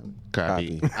 whatever, you know.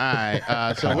 Copy. All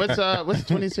right. So what's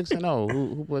 26 and 0?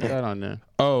 Who put that on there?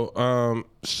 Oh,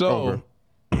 so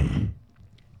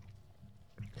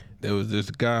there was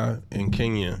this guy in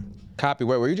Kenya. Copy.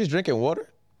 Wait, were you just drinking water?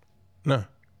 No.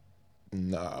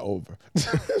 Nah, over.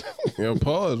 Yo,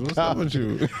 pause. What's up with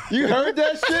you? You heard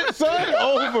that shit, son?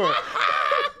 Over.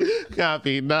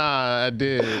 Copy. Nah, I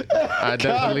did. I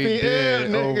definitely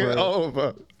did.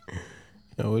 Over.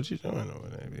 Yo, what you doing over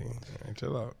there, B? Hey,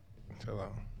 chill out.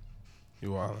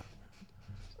 You wildin'.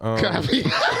 Copy.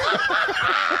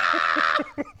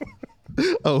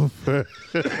 Over.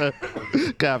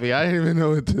 Copy. I didn't even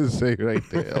know what to say right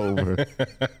there. Over.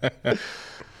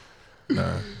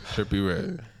 Nah, trippy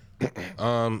red.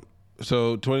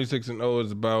 So 26 and 0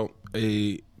 is about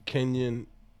a Kenyan,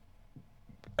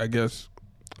 I guess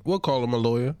we'll call him a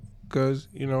lawyer, because,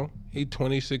 you know, he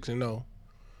 26 and 0,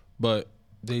 but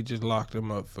they just locked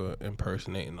him up for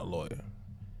impersonating a lawyer.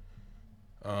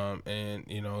 And,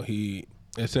 you know, he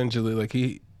essentially, like,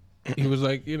 he was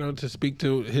like, you know, to speak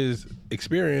to his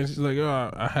experience, he's like,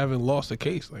 oh, I haven't lost a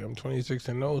case. Like, I'm 26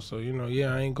 and 0, so, you know,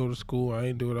 yeah, I ain't go to school. I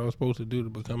ain't do what I was supposed to do to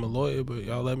become a lawyer, but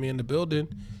y'all let me in the building,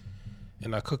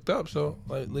 and I cooked up, so,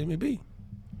 like, leave me be.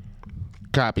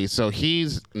 Copy. So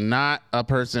he's not a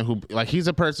person who, like, he's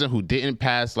a person who didn't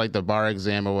pass, like, the bar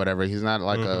exam or whatever. He's not,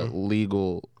 like, a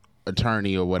legal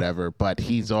attorney or whatever, but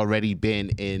he's already been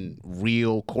in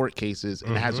real court cases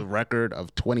and has a record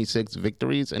of 26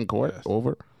 victories in court. Yes.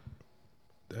 Over.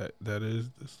 That is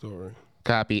the story.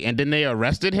 Copy. And then they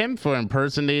arrested him for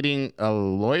impersonating a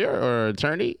lawyer or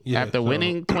attorney after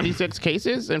winning 26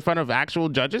 cases in front of actual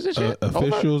judges and shit.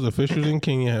 Officials in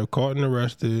Kenya have caught and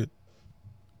arrested.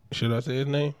 Should I say his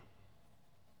name?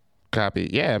 Copy.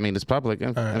 Yeah, I mean, it's public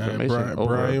information.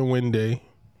 Brian Winde,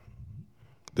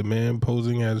 the man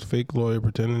posing as fake lawyer,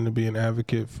 pretending to be an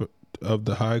advocate of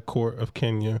the High Court of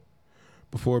Kenya.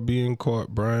 Before being caught,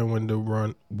 Brian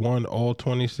Winde won all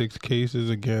 26 cases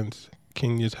against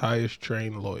Kenya's highest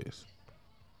trained lawyers.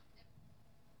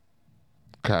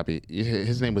 Copy.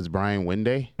 His name was Brian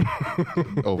Winde?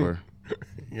 Over.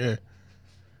 Yeah.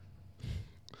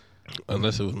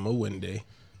 Unless it was Mo Winde,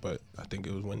 but I think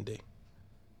it was Winde.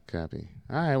 Copy.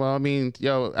 All right, well, I mean,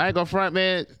 yo, I ain't gonna front,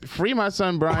 man. Free my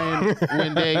son, Brian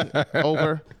Winde.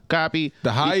 Over. Copy.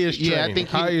 The highest trained. Yeah, I think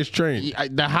highest trained.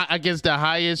 Against the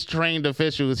highest trained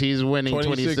officials, he's winning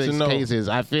 26 cases.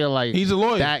 I feel like he's a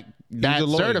lawyer. That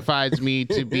certifies me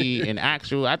to be an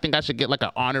actual. I think I should get like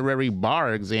an honorary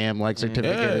bar exam, like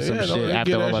certificate or some shit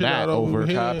after all of that. Over.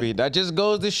 Copy. That just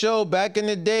goes to show back in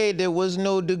the day there was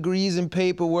no degrees and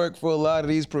paperwork for a lot of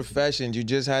these professions. You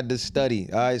just had to study.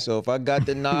 All right. So if I got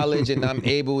the knowledge and I'm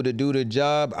able to do the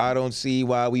job, I don't see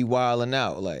why we wilding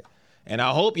out. Like, and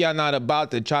I hope y'all not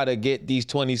about to try to get these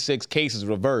 26 cases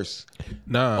reversed.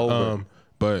 Nah.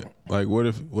 But like, what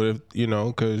if you know?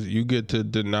 Because you get to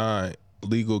deny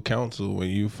legal counsel when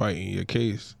you fighting your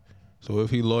case. So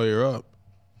if he lawyer up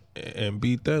and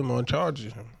beat them on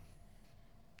charges,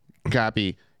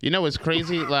 Copy. You know what's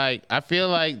crazy? Like, I feel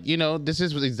like, this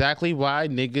is exactly why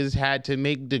niggas had to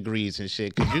make degrees and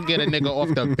shit. Because you get a nigga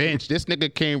off the bench. This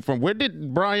nigga came from, where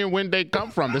did Brian Windey come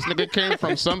from? This nigga came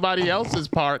from somebody else's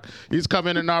park. He's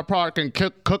coming in our park and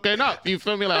cooking up. You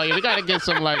feel me? Like, we got to get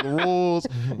some, like, rules.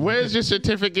 Where's your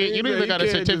certificate? You don't even got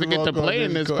a certificate to play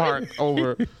in this park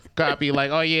over. Copy.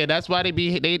 Like, oh yeah, that's why they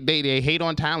hate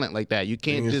on talent like that. You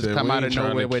can't just come out of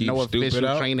nowhere with no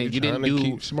official training. You didn't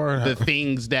do the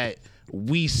things that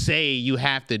we say you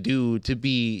have to do to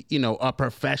be, a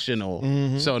professional.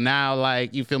 Mm-hmm. So now,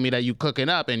 like, you feel me, that you cooking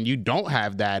up and you don't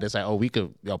have that. It's like, oh, we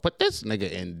could put this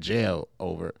nigga in jail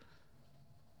over.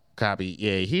 Copy.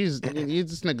 Yeah, he's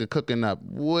this nigga cooking up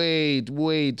way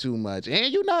too much,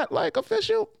 and you not like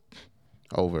official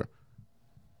over.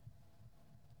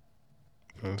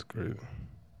 That's crazy.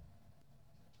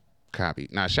 Copy.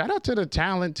 Now, shout out to the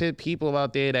talented people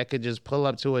out there that could just pull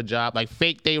up to a job, like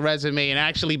fake their resume and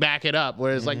actually back it up.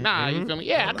 Where it's like, nah, you feel me?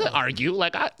 Yeah, I could argue.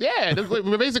 Like,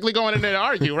 we're basically going in there to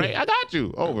argue, right? I got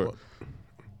you. Over.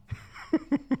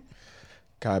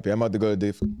 Copy. I'm about to go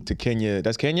to Kenya.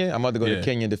 That's Kenya? I'm about to go to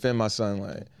Kenya and defend my son.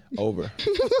 Like, over.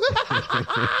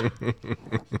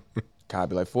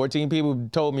 Copy. Like 14 people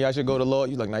told me I should go to law.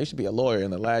 You're like, nah, you should be a lawyer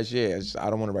in the last year. I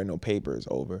don't want to write no papers.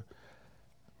 Over.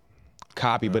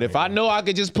 Copy. But if I know I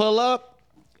could just pull up,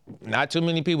 not too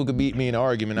many people could beat me in an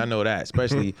argument. I know that,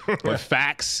 especially when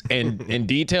facts and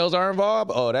details are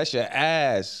involved. Oh, that's your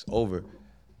ass. Over.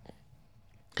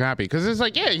 Copy. Because it's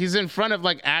like, he's in front of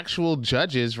like actual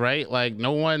judges, right? Like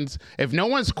if no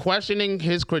one's questioning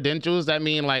his credentials, that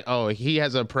mean like, oh, he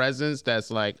has a presence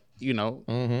that's like,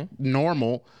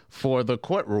 normal for the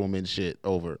courtroom and shit.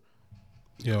 Over.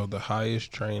 Yo, the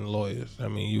highest trained lawyers. I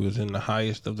mean, you was in the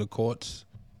highest of the courts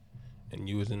and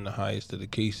you was in the highest of the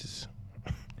cases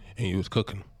and you was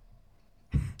cooking.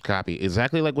 Copy.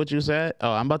 Exactly like what you said.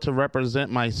 Oh, I'm about to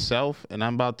represent myself and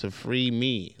I'm about to free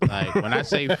me. Like, when I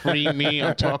say free me,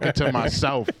 I'm talking to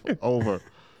myself. Over.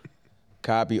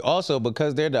 Copy. Also,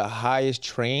 because they're the highest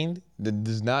trained, that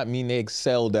does not mean they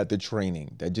excelled at the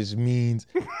training. That just means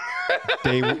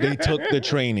they took the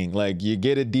training. Like, you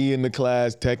get a D in the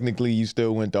class, technically you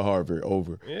still went to Harvard.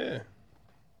 Over. Yeah.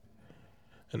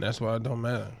 And that's why it don't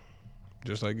matter.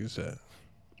 Just like you said.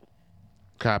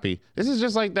 Copy. This is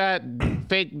just like that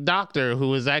fake doctor who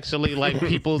was actually like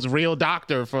people's real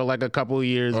doctor for like a couple of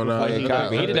years. Oh, no, he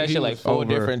did that shit like 4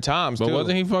 different times, but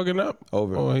wasn't he fucking up?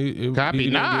 Over. Oh,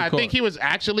 Copy. I think he was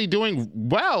actually doing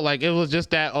well. Like, it was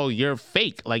just that, oh, you're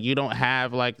fake. Like, you don't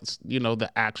have like,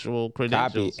 the actual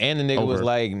credentials. Copy. And the nigga was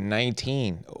like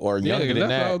 19 or younger than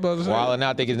that. While and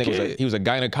I think his nigga was like, he was a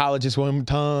gynecologist one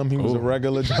time. He was a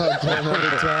regular doctor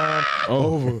another time.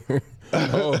 Over.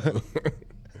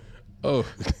 Oh,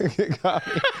 you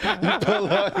pull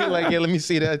up, you're like, let me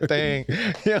see that thing.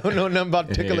 You don't know nothing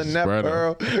about tickling that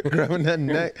pearl, grabbing that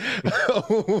neck.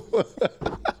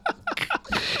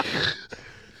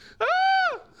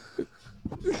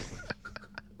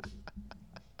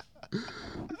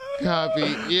 Copy.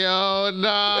 Yo,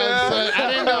 nah. Son, I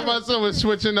didn't know my son was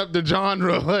switching up the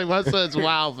genre. Like, my son's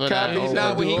wild for that. Copy.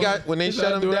 Nah, when they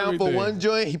shut him down for one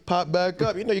joint, he popped back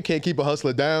up. You know you can't keep a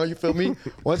hustler down. You feel me?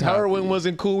 Once heroin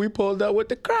wasn't cool, we pulled out with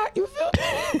the crack. You feel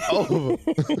me? Over.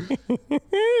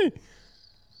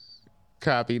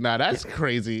 Copy. Nah, that's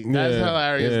crazy. That's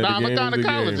hilarious. Nah, I'm a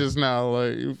gynecologist now.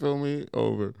 Like, you feel me?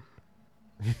 Over.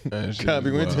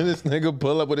 Copy. Went to this nigga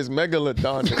pull up with his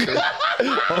Megalodon.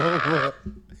 Over.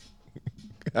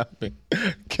 Copy.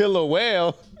 Kill a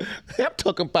whale. I'm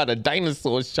talking about a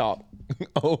dinosaur shop.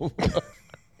 Over.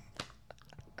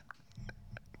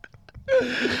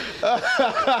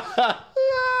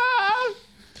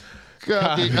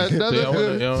 Copy. Another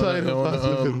good side of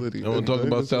possibility. You want to talk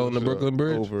about selling the Brooklyn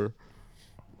Bridge? Over.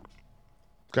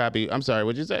 Copy. I'm sorry.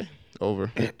 What'd you say?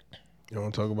 Over. You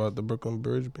want to talk about the Brooklyn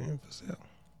Bridge being for sale?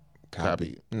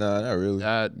 Copy. No, not really.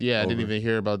 I didn't even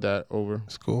hear about that. Over.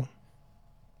 It's cool.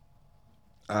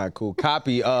 All right, cool.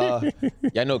 Copy. Y'all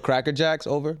know Cracker Jacks?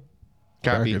 Over.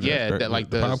 Copy. That like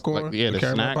the popcorn. Like, the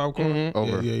snack. Popcorn. Mm-hmm.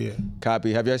 Over. Yeah.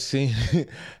 Copy. Have y'all seen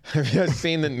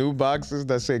the new boxes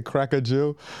that say Cracker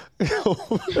Jill? Nah,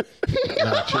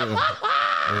 chill.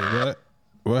 Hey,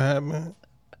 what happened?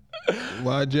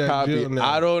 Why Jack Copy. Jill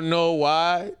now? I don't know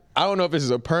why. I don't know if this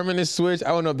is a permanent switch. I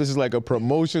don't know if this is like a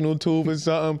promotional tool or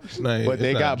something. But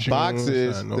they got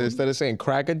boxes that instead of saying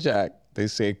Cracker Jack, they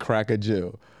say Cracker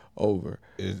Jill. Over.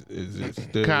 Is it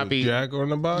still Copy. Jack on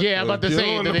the box? Yeah, I'm about to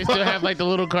say, do they still have like the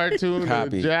little cartoon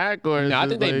Jack? Or no, I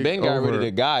think they been got rid of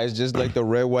the guy. It's just like the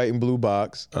red, white, and blue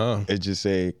box. It just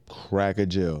say Cracker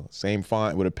Jill. Same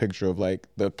font with a picture of like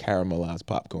the caramelized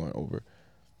popcorn. Over.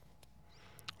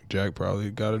 Jack probably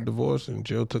got a divorce and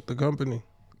Jill took the company.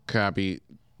 Copy.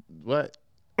 What?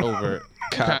 Over.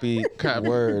 Copy.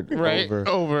 Word. Right?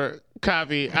 Over.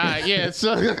 Copy. Yeah,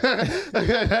 so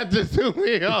that just threw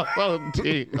me off.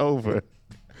 OT. Over.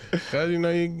 Cause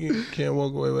you can't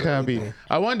walk away with Copy. anything.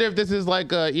 I wonder if this is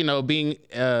like a, being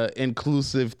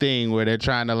inclusive thing where they're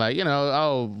trying to like,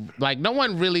 like no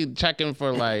one really checking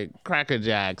for like Cracker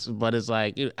Jacks, but it's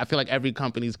like, I feel like every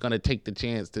company's going to take the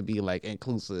chance to be like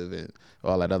inclusive and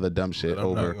all that other dumb shit.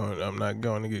 I'm not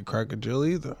going to get Cracker Jill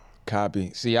either.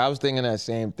 Copy. See, I was thinking that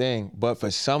same thing, but for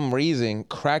some reason,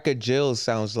 Cracker Jill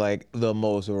sounds like the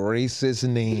most racist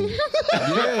name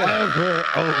ever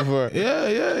over.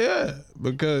 Yeah.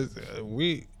 Because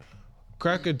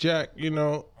Cracker Jack,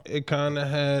 it kind of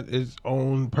had its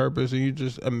own purpose, and you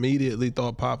just immediately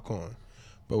thought popcorn.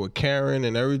 But with Karen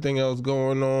and everything else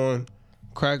going on,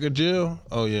 Cracker Jill,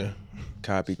 oh yeah.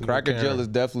 Copy. Cracker Jill is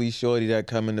definitely shorty that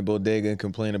come in the bodega and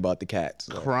complain about the cats.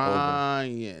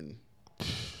 Crying.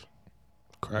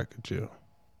 Cracker Jill.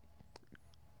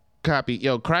 Copy.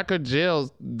 Yo, Cracker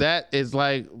Jill, that is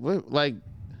like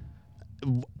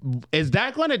is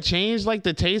that going to change like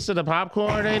the taste of the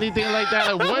popcorn or anything like that?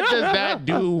 Like, what does that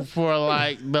do for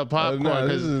like the popcorn? No,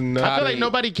 this is not. I feel like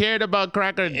nobody cared about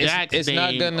Cracker Jack's It's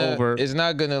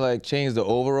not gonna like change the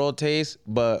overall taste,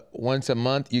 but once a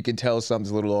month you can tell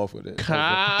something's a little off with it.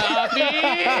 Copy.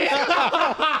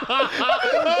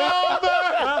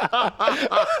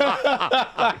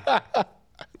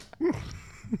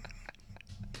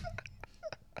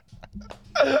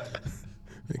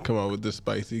 They come out with the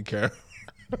spicy carrot.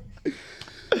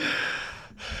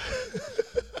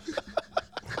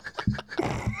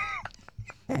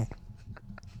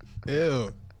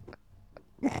 Ew.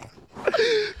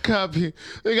 Copy.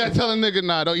 They gotta tell a nigga,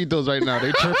 nah, don't eat those right now.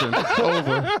 They tripping.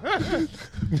 Over.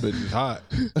 Bitch is hot.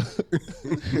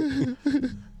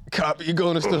 Copy, you go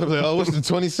in the store like, oh, what's the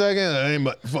 22nd? I ain't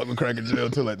about to fuck with Cracker Jill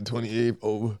until like the 28th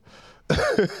over.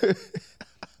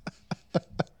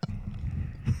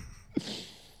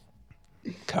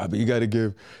 Copy, you gotta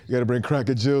bring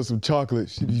Cracker Jill some chocolate.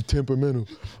 She be temperamental.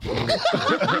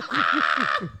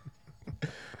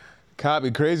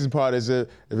 Copy, crazy part is if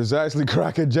it's actually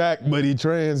Cracker Jack, but he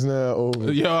trans now.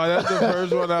 Over. Yo, that's the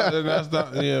first one out, and that's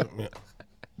not, yeah.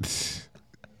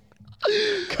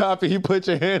 Copy, you put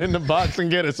your hand in the box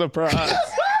and get a surprise.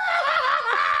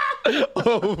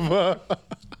 Over.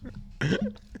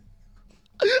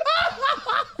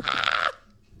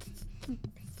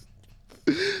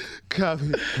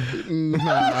 Copy.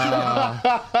 Nah.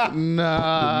 The mystery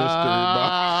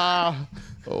box.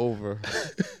 Over.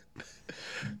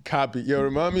 Copy. Yo,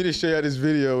 remind me to share this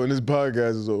video when this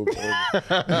podcast is over.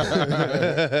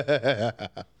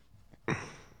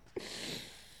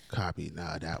 Copy.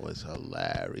 Nah, that was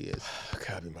hilarious.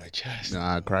 Copy my chest.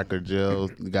 Nah, Cracker Jill,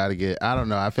 gotta get. I don't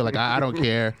know. I feel like I don't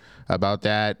care about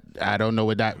that. I don't know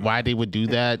why they would do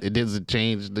that. It doesn't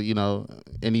change the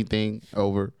anything.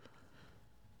 Over.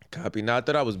 Copy. Now I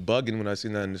thought I was bugging when I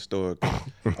seen that in the store. I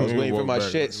was waiting for my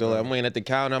shit, so I'm waiting at the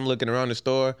counter. I'm looking around the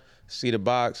store, see the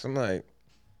box. I'm like,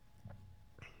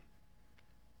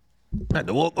 I had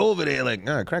to walk over there like,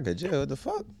 nah, Cracker Jill, what the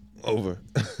fuck? Over.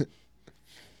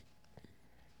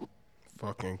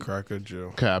 Fucking Cracker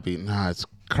Jill. Copy. Nah, it's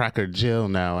Cracker Jill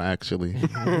now, actually.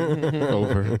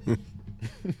 Over.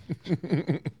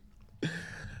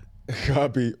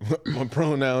 Copy. My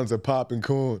pronouns are pop and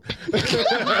corn.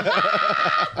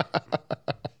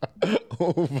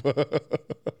 Over.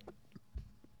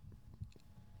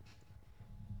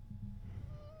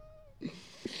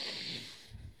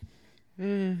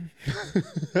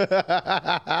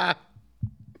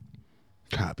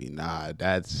 Copy. Nah,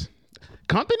 that's.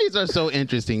 Companies are so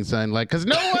interesting, son. Like, cause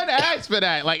no one asked for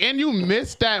that. Like, and you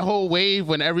missed that whole wave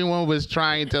when everyone was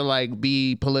trying to like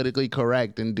be politically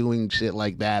correct and doing shit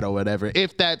like that or whatever.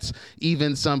 If that's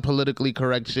even some politically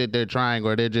correct shit they're trying,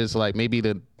 or they're just like maybe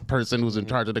the person who's in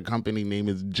charge of the company name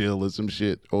is Jill or some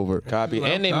shit. Over. Copy.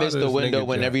 And they missed the window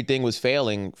when everything was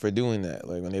failing for doing that.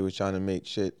 Like when they was trying to make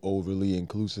shit overly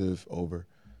inclusive. Over.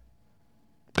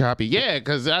 Copy. Yeah,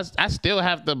 because I still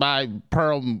have to buy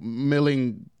pearl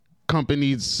milling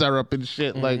companies syrup and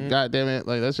shit. Like, God damn it.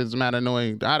 Like, that shit's mad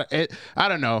annoying. I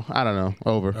don't know.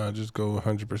 Over. Just go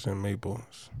 100% maple.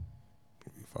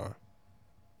 You'll be fine.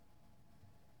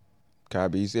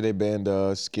 Copy. You see they banned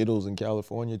Skittles in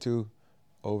California too?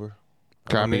 Over.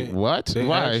 Copy. What?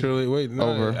 Why?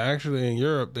 Actually, in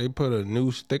Europe, they put a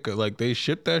new sticker. Like, they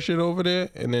shipped that shit over there,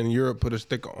 and then Europe put a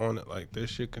sticker on it. Like, this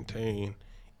shit contain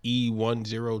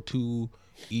E102,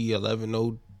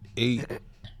 E1108,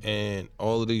 and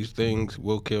all of these things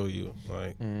will kill you.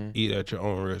 Like, eat at your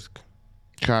own risk.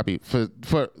 Copy for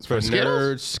Skittles?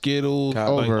 Nerds, Skittles,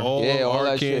 Over. like all of all our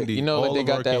that candy. shit. You know, like all they of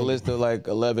got our that candy. list of like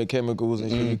 11 chemicals and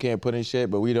shit you can't put in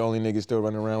shit, but we the only niggas still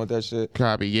running around with that shit.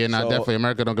 Copy. Yeah, So- definitely.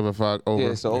 America don't give a fuck. Over.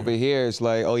 Yeah, so over here it's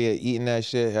like, oh yeah, eating that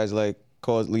shit has like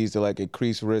leads to like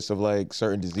increased risk of like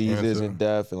certain diseases Cancer. and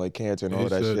death and like cancer and all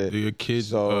They that said shit. Your kids'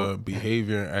 So-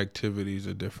 behavior and activities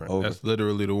are different. Over. That's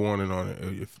literally the warning on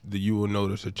it. You will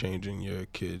notice a change in your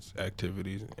kids'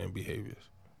 activities and behaviors.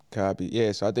 Copy.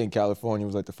 Yeah, so I think California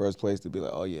was like the first place to be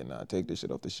like, oh yeah, nah, take this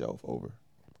shit off the shelf. Over.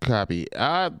 Copy.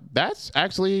 That's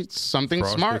actually something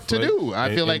Frosted smart to Flakes do. I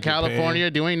feel in like Japan.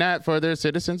 California doing that for their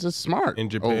citizens is smart. In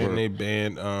Japan, Over. they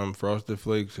banned Frosted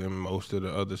Flakes and most of the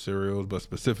other cereals, but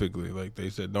specifically, like they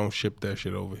said, don't ship that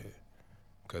shit over here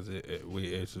because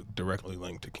it's directly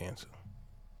linked to cancer.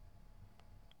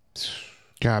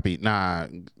 Copy. Nah.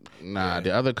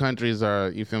 The other countries are,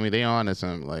 you feel me? They on to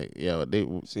something. Like, yo, they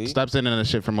See? stop sending the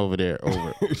shit from over there.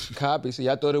 Over. Copy. See,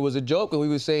 I thought it was a joke when we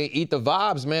were saying eat the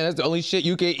vibes, man. That's the only shit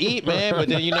you can eat, man. But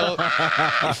then, you know,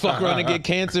 you fuck around and get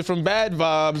cancer from bad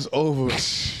vibes. Over.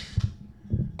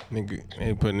 Nigga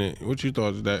ain't putting it. What you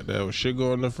thought that was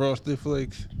sugar on the Frosted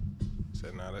Flakes?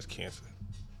 Said, nah, that's cancer.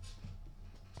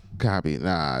 Copy.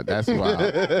 Nah, that's wild.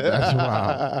 That's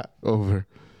wild. Over.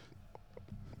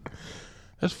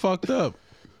 That's fucked up.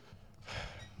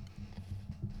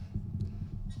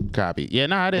 Copy. Yeah,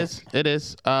 no, it is. It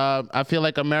is. I feel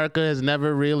like America has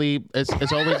never really. It's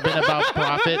always been about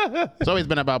profit. It's always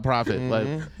been about profit. Like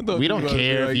we don't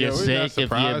care if you're sick,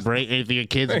 if your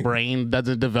kid's brain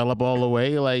doesn't develop all the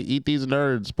way. Like eat these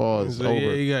nerds. Pause. So, Over.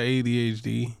 yeah, you got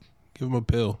ADHD. Give him a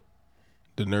pill.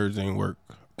 The nerds ain't work.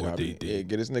 What they Yeah, did.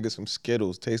 get this nigga some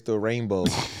Skittles. Taste the rainbow.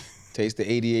 Taste the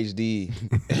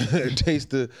ADHD.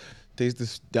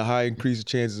 Taste the high increased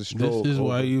chances of stroke. This is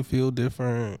why Over. you feel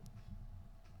different.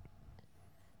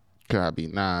 Copy.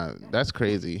 Nah, that's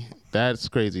crazy. That's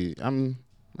crazy. I'm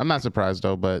not surprised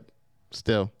though, but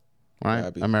still, right?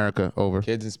 Copy. America. Over.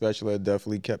 Kids in special ed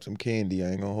definitely kept some candy.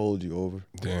 I ain't gonna hold you. Over.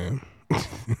 Damn.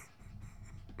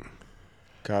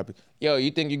 Copy. Yo,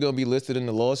 you think you're gonna be listed in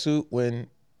the lawsuit when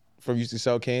from used to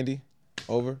sell candy?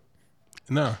 Over.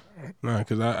 Nah,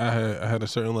 because I had a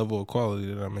certain level of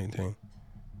quality that I maintained.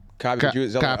 Copy. But you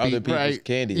was selling Copy, other people's right.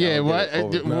 candy. I Yeah, don't what? get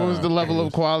it. Over. What was the level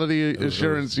of quality was-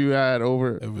 assurance you had?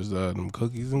 Over. It was them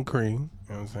cookies and cream. You know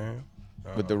what I'm saying?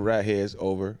 With the rat hairs.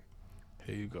 Over.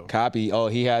 Here you go. Copy. Oh,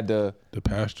 he had the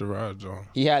pasteurized on.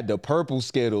 purple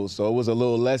Skittles, so it was a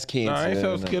little less cancer. Nah, I ain't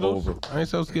sell than the Skittles. Over. I ain't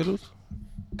sell Skittles.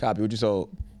 Copy. What you sold?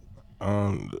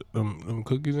 Them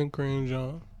cookies and cream,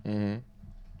 John. Mm-hmm.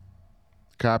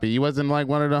 Copy. You wasn't like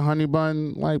one of the honey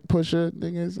bun like pusher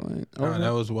niggas. Like, Nah, over?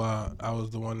 that was why I was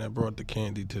the one that brought the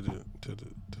candy to the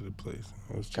place.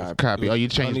 It was just, Copy. it was Oh, you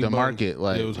changed honey the buns. market,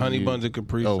 like, it was honey you- buns and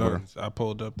Capri over. Suns. I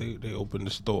pulled up. They opened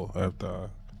the store after I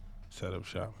set up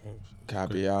shop. It was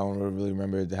Copy. I don't really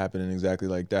remember it happening exactly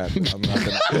like that. But I'm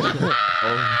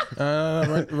not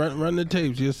gonna. run the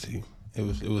tapes. You'll see.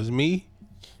 It was me,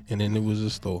 and then it was a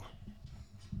store.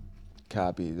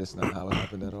 Copy. That's not how it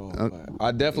happened at all. But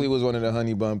I definitely was one of the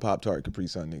honey bun Pop Tart Capri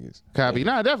Sun niggas. Copy.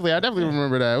 No, definitely. I definitely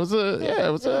remember that.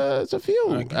 It was a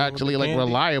few actually like candy.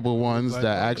 reliable ones Like,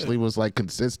 that yeah. actually was like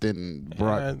consistent and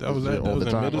brought Yeah, that was all the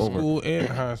in time middle over. school and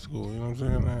high school. You know what I'm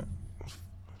saying? That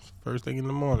first thing in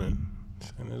the morning,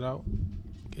 send it out,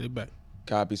 get it back.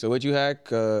 Copy. So what you had?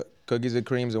 Cookies and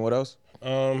creams and what else?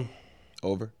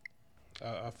 Over.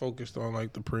 I focused on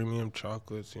like the premium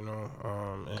chocolates, you know.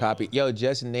 And Copy. Yo,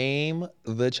 just name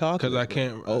the chocolate. Because I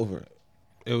can't. Over.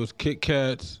 It was Kit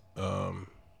Kats. I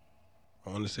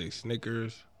want to say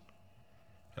Snickers,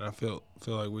 and I feel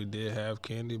like we did have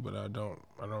candy, but I don't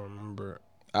remember.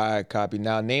 All right, copy.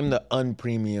 Now name the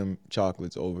unpremium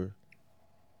chocolates. Over.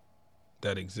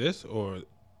 That exists or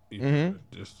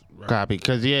just right? Copy.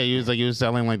 Cause yeah, you was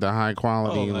selling like the high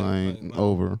quality like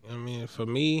over. I mean, for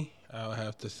me, I would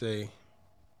have to say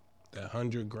that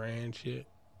 $100 shit.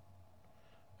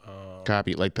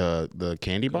 Copy. Like the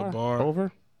candy bar,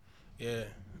 over. Yeah,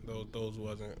 those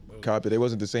wasn't. Copy. They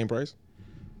wasn't the same price.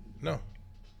 No.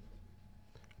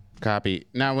 Copy.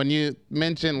 Now, when you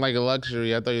mentioned like a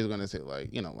luxury, I thought you was gonna say like,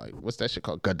 you know, like what's that shit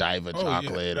called, Godiva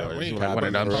chocolate, yeah. or We ain't like one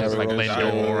of them talking shits like about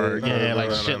Lindor, Godiva. yeah, like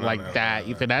No, shit no, like no, that. no,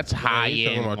 You no. think that's Yeah, high you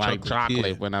talking end about like chocolate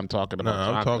yeah. when I'm talking No, about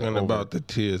I'm chocolate. talking over. about the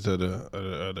tiers of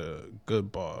the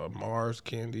good bar, Mars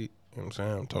candy. You know what I'm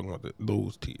saying? I'm talking about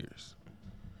those tiers.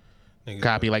 Niggas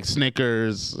Copy like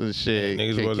Snickers and shit.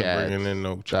 Niggas Kit wasn't Kats, bringing in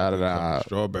no da, chocolate, da, da,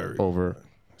 strawberry. over.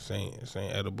 Same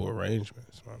edible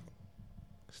arrangements, man.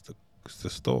 It's the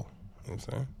store. You know what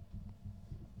I'm saying?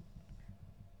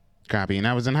 Copy. And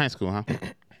I was in high school, huh?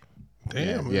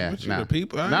 Damn, yeah. man, the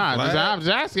people. I'm just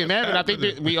asking, man. But I think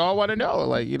that we all want to know.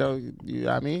 Like,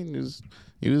 I mean,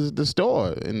 he was the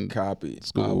store and copy.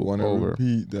 School I want to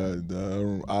repeat that.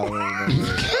 I don't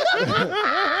remember.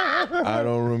 I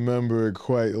don't remember it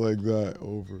quite like that.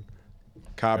 Over.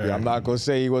 Copy. I'm not gonna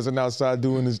say he wasn't outside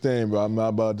doing his thing, but I'm not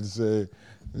about to say.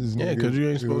 Yeah, because you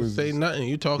ain't supposed to say nothing.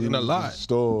 You talking a lot.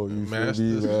 Store. You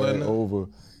Master feel me? Over.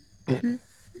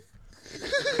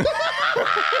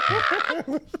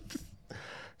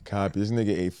 Copy. This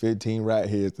nigga ate 15 rat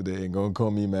heads today and gonna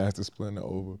call me Master Splinter.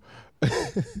 Over.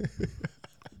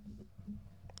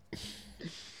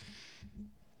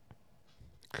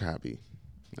 Copy.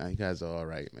 Nah, you guys are all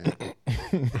right, man.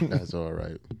 You guys are all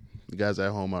right. You guys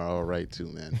at home are all right too,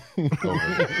 man.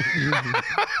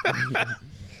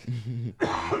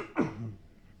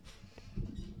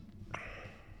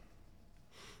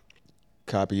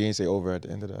 Copy. You ain't say over at the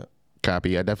end of that.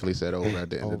 Copy. I definitely said over at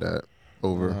the end of that.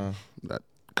 Over. That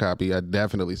copy. I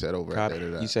definitely said over Copy. at the end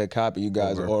of that. You said copy. You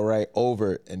guys Over. are all right.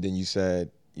 Over. And then you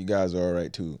said you guys are all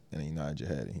right too. And then you nodded your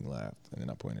head and he laughed. And then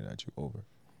I pointed at you. Over.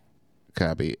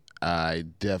 Copy. I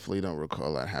definitely don't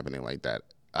recall that happening like that.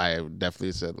 I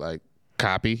definitely said like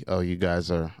copy. Oh, you guys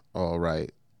are all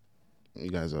right. You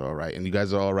guys are all right. And you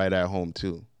guys are all right at home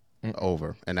too.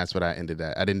 Over. And that's what I ended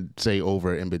at. I didn't say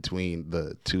over in between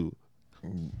the two.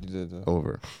 You did that.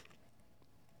 Over.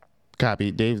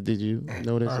 Copy. Dave, did you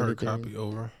notice I heard anything? copy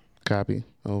over. Copy.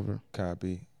 Over.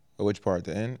 Copy. Which part?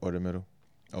 The end or the middle?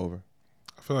 Over.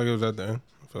 I feel like it was at the end.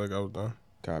 I feel like I was done.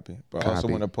 Copy. But I also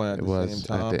Copy. want to point out It at the was same at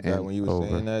time the that end. when you were Over.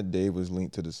 saying that, Dave was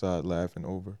linked to the side laughing.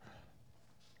 Over.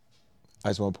 I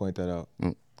just want to point that out.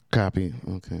 Copy.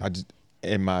 Okay. I just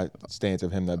in my stance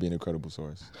of him not being a credible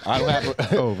source. I don't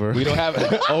have Over. We don't have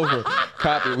over.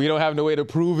 Copy. We don't have no way to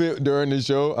prove it during the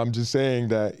show. I'm just saying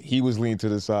that he was leaned to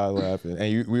the side laughing,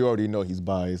 and we already know he's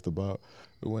biased about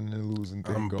the winning and losing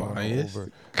thing I'm going biased.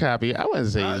 over. Copy. I wouldn't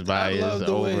say he's biased. I love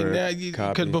the way over. now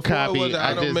because before Copy. it was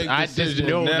I don't make I decisions. just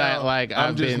know now, that like I'm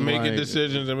I've just been making like,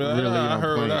 decisions and be like, really I on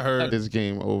heard what point. I heard. This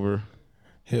game over.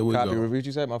 Here we Copy. go. Repeat what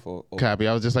you said. My fault. Over. Copy.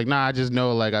 I was just like, nah. I just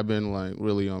know like I've been like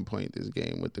really on point this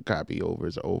game with the copy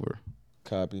overs over.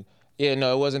 Copy. Yeah,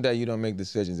 no, it wasn't that you don't make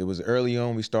decisions. It was early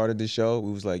on. We started the show.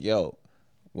 We was like, yo,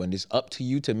 when it's up to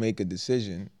you to make a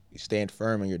decision, you stand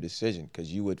firm on your decision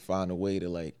because you would find a way to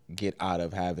like get out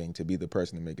of having to be the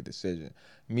person to make a decision.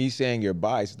 Me saying you're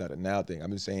biased is not a now thing. I've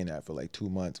been saying that for like 2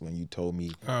 months when you told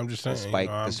me I'm just saying,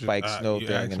 the Spike Snow you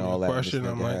thing asked and me all a that. question,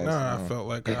 I'm like, nah, I felt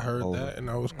like I heard that and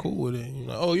I was cool with it. You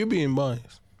know, oh, you're being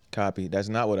biased. Copy. That's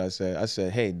not what I said. I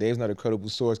said, hey, Dave's not a credible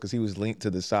source because he was linked to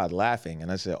the side laughing. And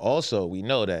I said, also, we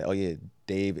know that, oh yeah,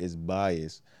 Dave is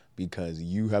biased because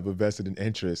you have a vested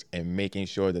interest in making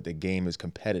sure that the game is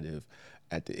competitive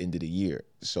at the end of the year.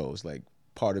 So it's like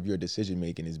part of your decision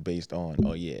making is based on,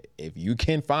 oh yeah, if you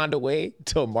can find a way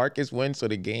to Marcus win so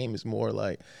the game is more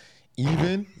like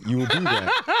even, you will do that.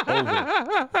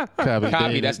 Over.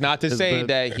 Copy. That's not to say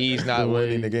that he's not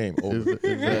winning the game. Over.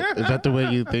 Is that the way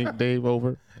you think, Dave?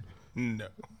 Over. No.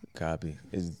 Copy.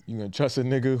 Is you gonna trust a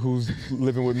nigga who's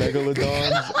living with megalodons?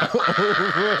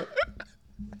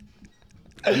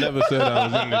 I never said I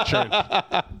was in the church.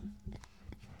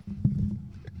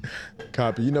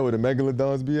 Copy. You know where the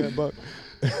megalodons be at, Buck?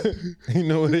 You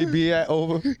know where they be at,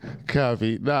 over?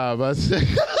 Copy. Nah, my son.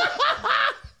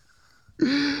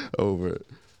 Over.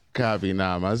 Copy.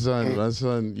 Nah, my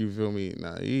son. You feel me?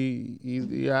 Nah, he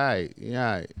alright. He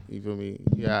alright. You feel me?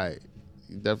 He alright.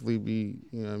 He definitely be,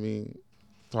 you know what I mean,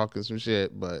 talking some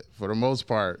shit, but for the most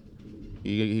part,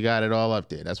 he got it all up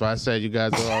there. That's why I said you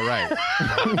guys are all right.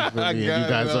 You feel me? And you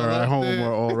guys are at home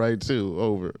are all right too.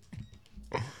 Over.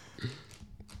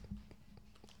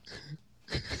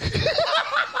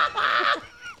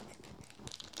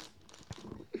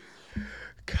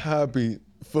 Copy.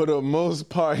 For the most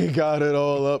part, he got it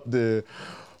all up there.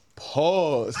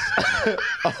 Pause.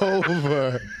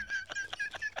 Over.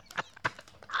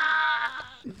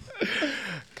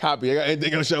 Copy. I got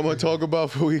anything else y'all want to talk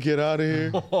about before we get out of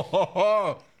here?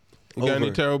 You got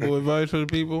any terrible advice for the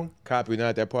people? Copy.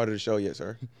 Not that part of the show yet,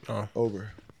 sir. Oh.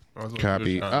 Over.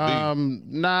 Copy. I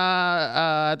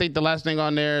think the last thing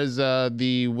on there is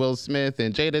the Will Smith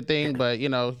and Jada thing, but you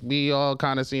know, we all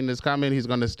kind of seen this coming. He's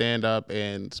going to stand up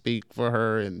and speak for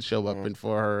her and show up and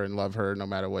for her and love her no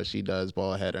matter what she does,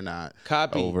 ball head or not.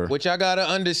 Copy. Over. What y'all gotta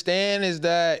understand is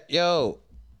that, yo,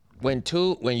 when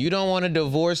you don't want a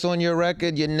divorce on your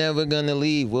record, you're never gonna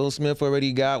leave. Will Smith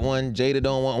already got one. Jada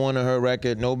don't want one on her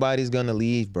record. Nobody's gonna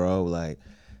leave, bro. Like,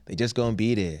 they just gonna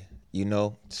be there. You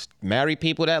know, marry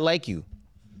people that like you.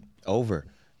 Over.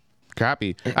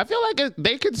 Copy. I feel like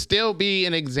they could still be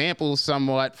an example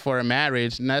somewhat for a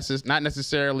marriage, not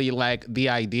necessarily like the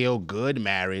ideal good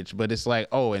marriage, but it's like,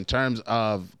 oh, in terms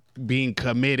of being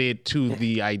committed to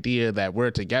the idea that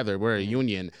we're together, we're a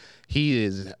union. He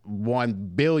is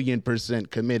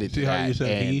 1,000,000,000% committed to that,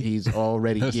 and he's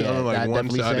already. I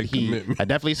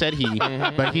definitely said he,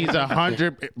 but he's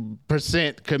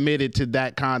 100% committed to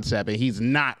that concept, and he's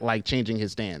not like changing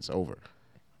his stance over.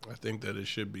 I think that it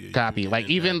should be a copy. Like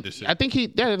even, I think he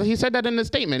said that in the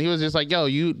statement. He was just like, "Yo,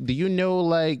 do you know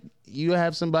like you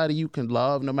have somebody you can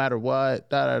love no matter what?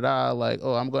 Like,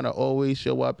 oh, I'm gonna always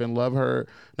show up and love her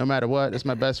no matter what. It's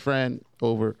my best friend."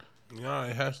 Over. Yeah,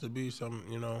 it has to be some,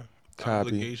 copy.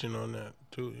 Obligation on that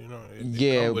too.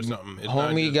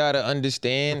 Homie gotta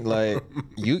understand, like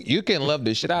you can love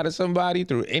the shit out of somebody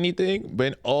through anything,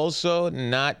 but also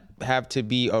not have to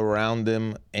be around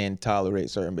them and tolerate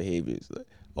certain behaviors. Like,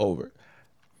 over.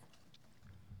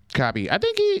 Copy. I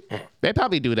think they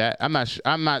probably do that.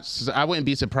 I wouldn't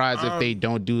be surprised if they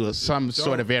don't do some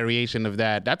sort of variation of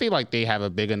that. I feel like they have a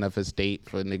big enough estate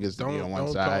for niggas to be on one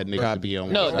side, niggas to be on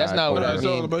one side. No, that's not what I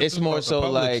mean. It's more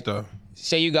so like, stuff.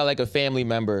 Say you got like a family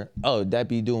member. Oh, that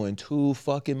be doing too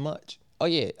fucking much. Oh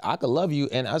yeah, I could love you,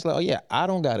 and I was like, oh yeah, I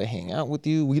don't gotta hang out with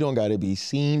you. We don't gotta be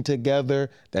seen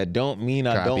together. That don't mean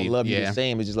I don't love you the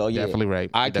same. It's just, oh yeah, definitely right.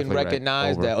 I can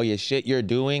recognize that. Oh yeah, shit you're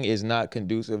doing is not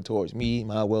conducive towards me,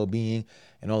 my well-being,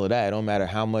 and all of that. It don't matter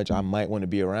how much I might want to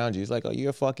be around you. It's like, oh, you're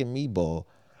a fucking meatball.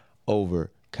 Over.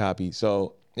 Copy.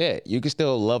 So yeah, you can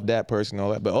still love that person,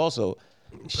 all that, but also,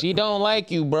 she don't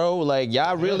like you, bro. Like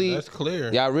y'all really, that's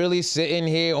clear. Y'all really sitting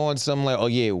here on some like, oh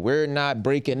yeah, we're not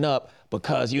breaking up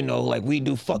because like we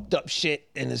do fucked up shit,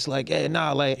 and it's like, hey,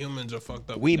 nah, like humans are fucked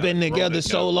up. We've been together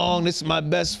so long. This is my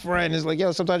best friend. It's like,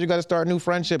 yo, sometimes you got to start new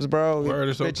friendships, bro. Word,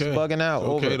 it's Bitch okay. is bugging out. It's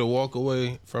okay over. to walk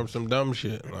away from some dumb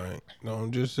shit. Like,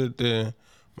 don't just sit there,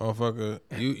 motherfucker.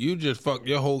 You just fuck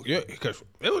your whole. Because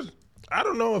it was. I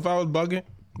don't know if I was bugging.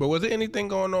 But was there anything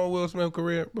going on in Will Smith's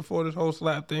career before this whole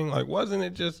slap thing? Like, wasn't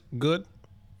it just good?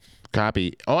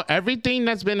 Copy. Everything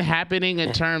that's been happening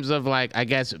in terms of, like, I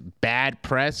guess, bad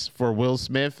press for Will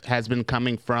Smith has been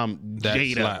coming from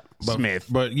Jada Smith.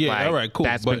 But yeah, like, all right, cool.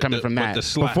 That's been coming from that.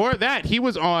 Before that, he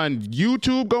was on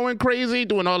YouTube going crazy,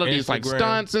 doing all of these, like,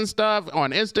 stunts and stuff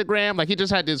on Instagram. Like, he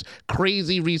just had this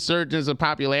crazy resurgence of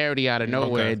popularity out of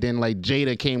nowhere. Okay. And then, like,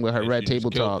 Jada came with her Red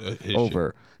Table Talk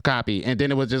over. Copy. And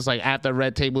then it was just like after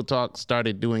Red Table Talk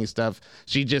started doing stuff,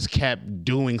 she just kept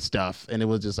doing stuff. And it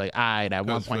was just like, all right, at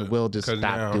one point, Will just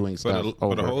stopped doing stuff.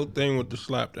 For the whole thing with the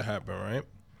slap to happen, right?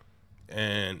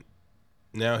 And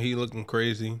now he looking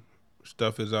crazy.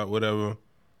 Stuff is out, whatever.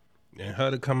 And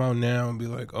her to come out now and be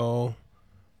like, oh,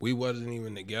 we wasn't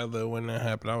even together when that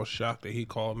happened. I was shocked that he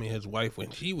called me his wife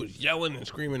when she was yelling and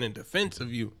screaming in defense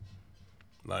of you.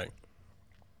 Like,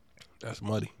 that's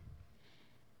muddy.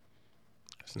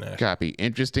 Copy.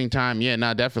 Interesting time. Yeah,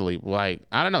 no, definitely. Like,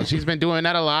 I don't know. She's been doing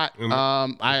that a lot.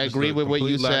 I agree with what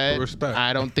you said.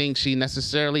 I don't think she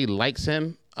necessarily likes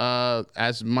him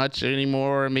as much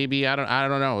anymore. Maybe I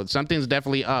don't know. Something's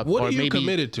definitely up. What are you maybe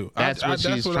committed to? That's what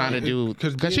she's trying to do.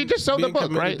 Because she just sold the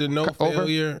book, right? To no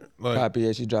failure. Like, Copy.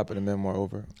 Yeah, she's dropping a memoir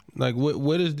over. Like,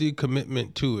 what is the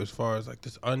commitment to as far as like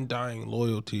this undying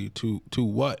loyalty to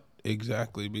what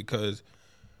exactly? Because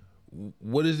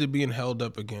what is it being held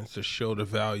up against to show the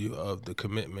value of the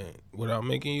commitment without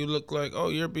making you look like, oh,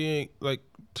 you're being like,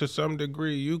 to some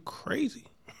degree, you crazy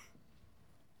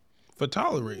for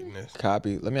tolerating this?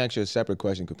 Copy. Let me ask you a separate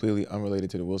question, completely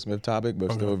unrelated to the Will Smith topic,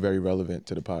 but still very relevant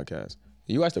to the podcast.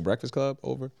 You watch The Breakfast Club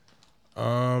over?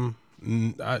 I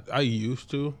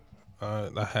used to.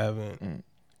 I haven't.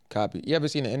 Copy. You ever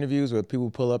seen the interviews where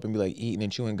people pull up and be like eating and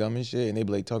chewing gum and shit, and they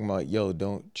be like talking about, yo,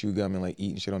 don't chew gum and like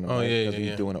eating shit on the mic because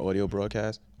we doing an audio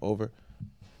broadcast? Over.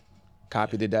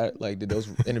 Copy. Did those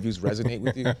interviews resonate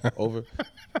with you? Over.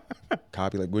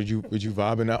 Copy. Like, would you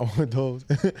vibing out with those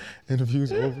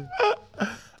interviews? Over.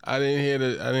 I didn't hear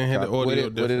the audio.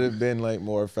 Would it have been like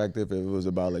more effective if it was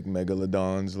about like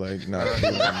megalodons, like not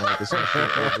chewing the mic or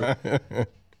something?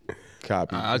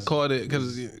 Copy. I caught it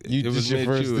because it was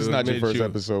this is not your first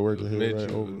episode working here,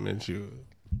 right? Mid you.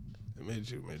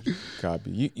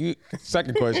 Copy. You.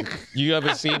 Second question. You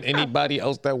ever seen anybody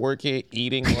else that work here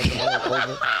eating on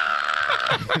the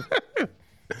over?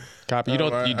 Copy.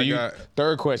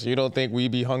 Third question. You don't think we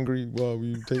be hungry while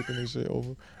we taping this shit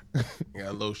over? I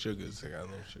got low sugars.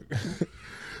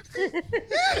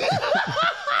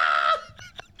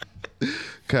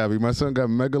 Copy, my son got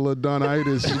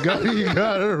megalodon-itis. You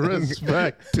gotta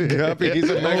respect it. Copy, he's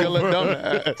a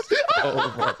megalodon ass.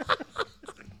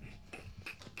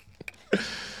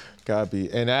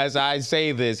 Copy. And as I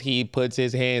say this, he puts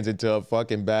his hands into a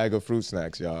fucking bag of fruit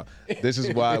snacks, y'all. This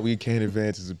is why we can't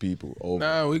advance as a people. Over.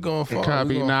 Nah, we gonna fall.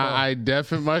 Copy. Fall. I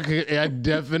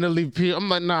definitely. I'm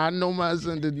like, nah. I know my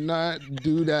son did not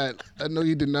do that. I know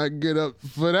he did not get up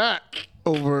for that.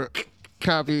 Over.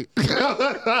 Copy.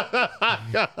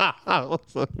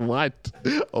 What?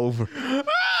 Over.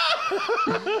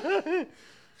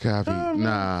 Copy.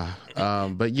 Nah.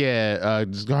 But yeah,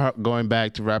 just going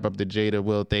back to wrap up the Jada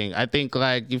Will thing. I think,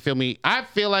 like, you feel me? I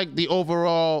feel like the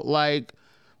overall, like,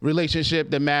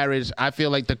 relationship, the marriage, I feel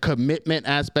like the commitment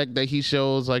aspect that he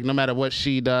shows, like, no matter what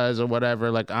she does or whatever,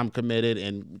 like, I'm committed,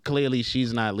 and clearly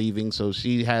she's not leaving, so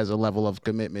she has a level of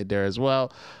commitment there as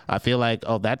well. I feel like,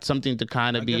 that's something to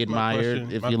kind of be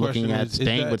admired if you're looking at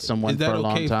staying with someone for a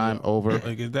long time. Over.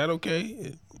 Like, is that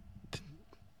okay?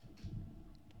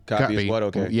 Copy is what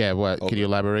okay? Yeah, what? Over. Can you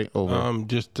elaborate? Over.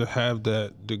 Just to have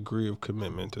that degree of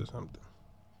commitment to something.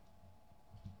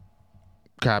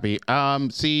 Copy.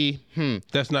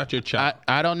 That's not your child.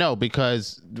 I don't know,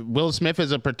 because Will Smith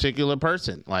is a particular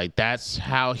person. Like, that's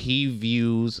how he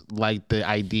views, like, the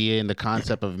idea and the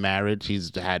concept of marriage.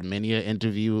 He's had many an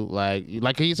interview,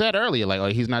 like he said earlier,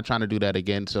 like he's not trying to do that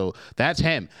again. So that's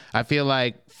him. I feel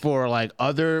like for, like,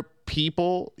 other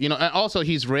people, you know, and also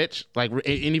he's rich, like, and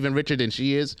even richer than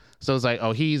she is. So it's like,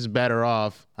 he's better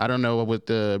off. I don't know what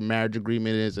the marriage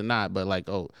agreement is or not, but, like,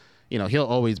 you know, he'll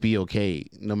always be okay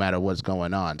no matter what's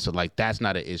going on. So, like, that's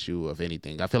not an issue of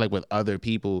anything. I feel like with other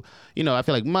people, you know, I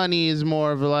feel like money is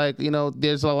more of, like, you know,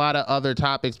 there's a lot of other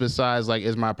topics besides, like,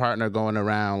 is my partner going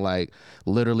around, like,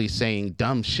 literally saying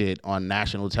dumb shit on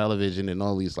national television and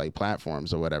all these, like,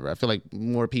 platforms or whatever. I feel like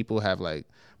more people have, like,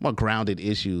 more grounded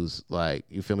issues, like,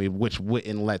 you feel me, which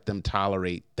wouldn't let them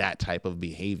tolerate that type of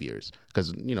behaviors.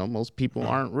 Because, you know, most people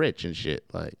aren't rich and shit.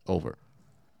 Like, over.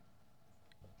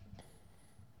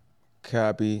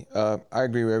 Copy. I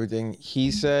agree with everything he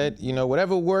said. You know,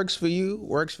 whatever works for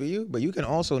you, but you can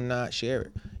also not share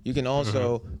it. You can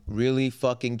also really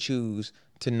fucking choose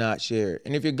to not share it.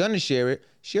 And if you're gonna share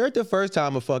it the first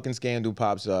time a fucking scandal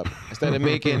pops up. Instead of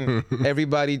making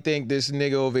everybody think this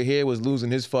nigga over here was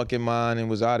losing his fucking mind and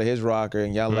was out of his rocker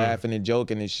and y'all laughing and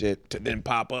joking and shit, to then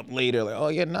pop up later like, oh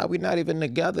yeah, nah, we not even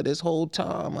together this whole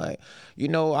time. Like, you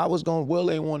know, Will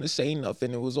ain't want to say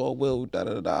nothing. It was all Will,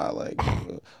 da-da-da, like,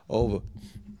 over.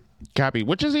 Copy.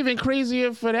 Which is even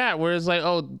crazier for that, where it's like,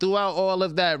 throughout all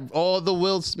of that, all the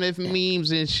Will Smith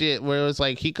memes and shit, where it's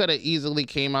like he could have easily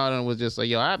came out and was just like,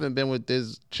 yo, I haven't been with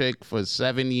this chick for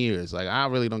 7 years. Like, I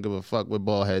really don't give a fuck what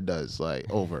Ballhead does. Like,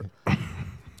 over.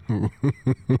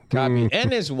 Copy.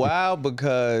 And it's wild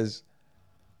because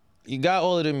you got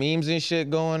all of the memes and shit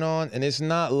going on, and it's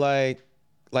not like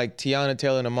Tiana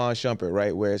Taylor and Amon Shumpert,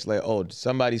 right? Where it's like,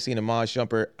 somebody seen Amon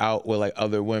Shumpert out with, like,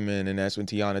 other women, and that's when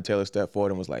Tiana Taylor stepped forward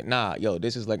and was like, nah, yo,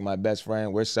 this is, like, my best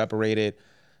friend. We're separated.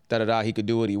 Da-da-da. He could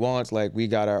do what he wants. Like, we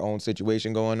got our own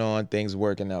situation going on. Things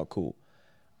working out cool.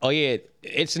 Oh, yeah,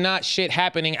 it's not shit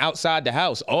happening outside the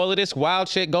house. All of this wild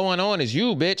shit going on is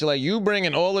you, bitch. Like, you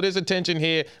bringing all of this attention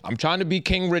here. I'm trying to be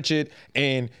King Richard,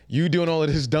 and you doing all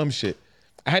of this dumb shit.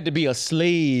 I had to be a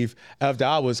slave after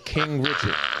I was King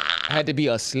Richard. I had to be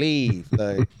a slave,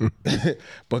 like,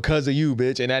 because of you,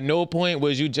 bitch. And at no point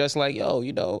was you just like, yo,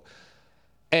 you know,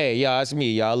 hey, y'all, it's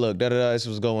me, y'all. Look, da-da-da, this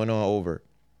was going on, over.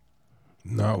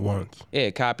 Not once. Yeah,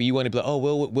 Copy. You want to be like,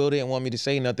 Will didn't want me to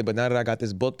say nothing, but now that I got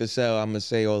this book to sell, I'm going to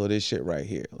say all of this shit right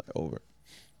here, like, over.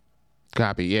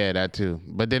 Copy. Yeah, that too.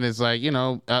 But then it's like, you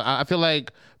know, I feel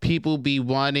like people be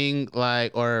wanting,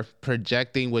 like, or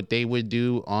projecting what they would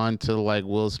do onto, like,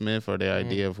 Will Smith or their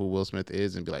idea of who Will Smith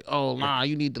is, and be like, oh, nah,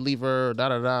 you need to leave her,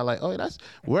 da-da-da. Like,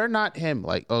 we're not him.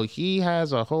 Like, he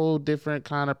has a whole different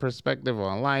kind of perspective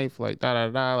on life, like,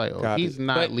 da-da-da. Like, he's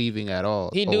not leaving at all.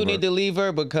 He do need to leave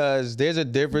her, because there's a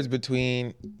difference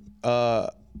between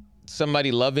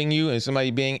somebody loving you and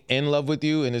somebody being in love with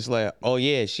you, and it's like, oh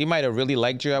yeah, she might have really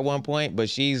liked you at one point, but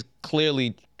she's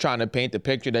clearly trying to paint the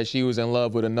picture that she was in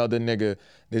love with another nigga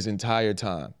this entire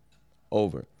time.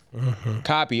 Over.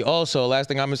 Copy. Also, last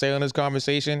thing I'm gonna say on this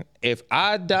conversation, if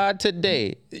I die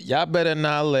today, y'all better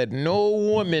not let no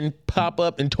woman pop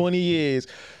up in 20 years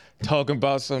talking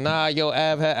about some, yo,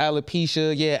 Av had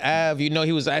alopecia. Yeah, Av, you know,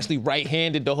 he was actually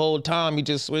right-handed the whole time. He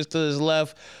just switched to his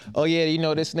left. Oh, yeah, you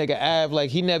know, this nigga Av, like,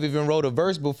 he never even wrote a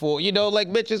verse before. You know, like,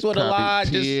 bitches want to lie.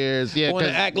 Just want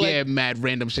to act like, mad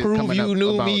random shit prove coming you up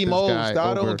knew about me this most.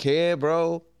 guy. I don't care,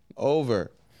 bro.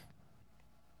 Over.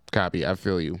 Copy. I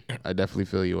feel you. I definitely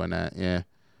feel you on that. Yeah.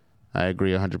 I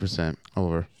agree 100%.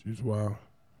 Over. She's wild.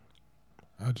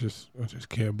 I just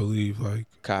can't believe like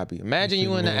Copy. Imagine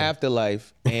you in the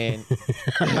afterlife and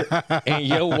and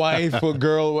your wife or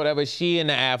girl, whatever, she in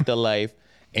the afterlife,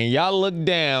 and y'all look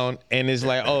down and it's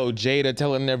like, oh, Jada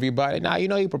telling everybody, nah, you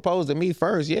know, you proposed to me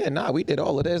first. Yeah, nah, we did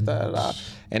all of this, da, da, da.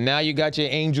 And now you got your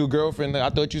angel girlfriend. I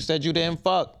thought you said you didn't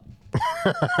fuck.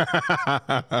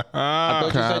 I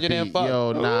thought you said you didn't fuck.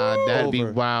 Yo, nah, that'd be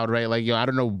wild, right? Like, yo, I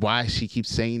don't know why she keeps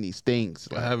saying these things.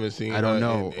 Like, I haven't seen. I don't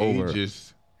know. In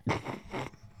ages.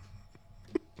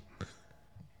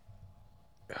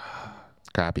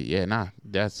 Copy. Yeah, nah.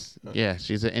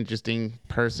 She's an interesting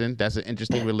person. That's an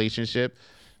interesting relationship.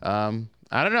 I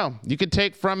don't know. You could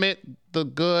take from it the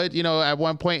good. You know, at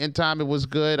one point in time, it was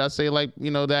good. I say, like,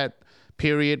 you know, that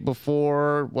period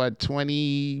before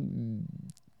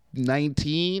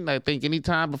 2019. I think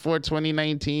anytime before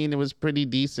 2019, it was pretty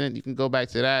decent. You can go back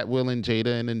to that, Will and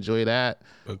Jada, and enjoy that.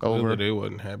 But clearly they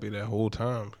wasn't happy that whole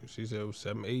time. She said it was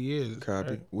 7-8 years.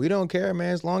 Copy. Right? We don't care,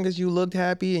 man. As long as you looked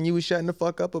happy and you was shutting the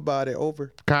fuck up about it.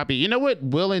 Over. Copy. You know what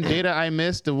Will and Jada I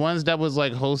missed? The ones that was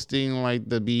like hosting like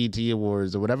the BET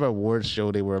Awards or whatever awards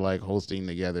show they were like hosting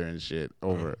together and shit.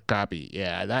 Over. Copy.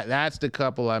 Yeah, that's the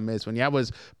couple I missed. When y'all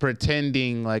was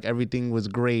pretending like everything was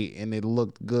great and it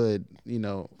looked good, you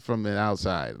know, from the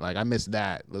outside. Like, I missed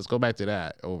that. Let's go back to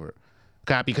that. Over.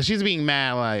 Copy. Because she's being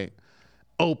mad, like,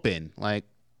 open. Like,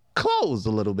 closed a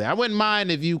little bit. I wouldn't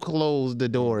mind if you closed the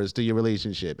doors to your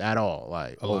relationship at all.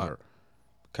 Like, over.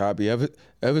 Copy.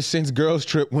 Ever since Girls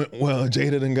Trip went well,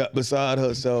 Jada done got beside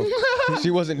herself. She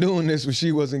wasn't doing this when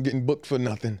she wasn't getting booked for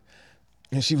nothing.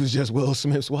 And she was just Will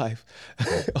Smith's wife.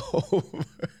 Over.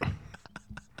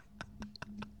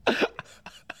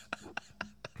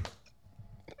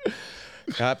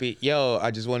 Copy. Yo, I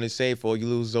just want to say for you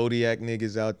little Zodiac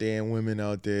niggas out there and women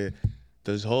out there,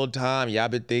 this whole time y'all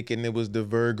been thinking it was the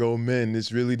Virgo men.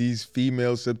 It's really these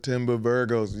female September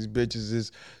Virgos. These bitches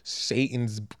is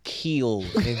Satan's heel.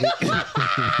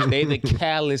 They the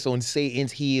callus on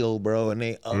Satan's heel, bro. And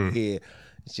they up here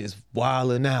just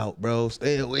wilding out, bro.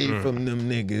 Stay away from them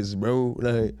niggas, bro.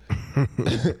 Like,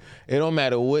 it don't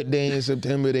matter what day in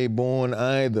September they born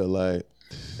either. Like,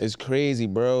 it's crazy,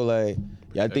 bro. Like,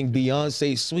 y'all think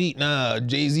Beyonce sweet? Nah,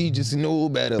 Jay-Z just know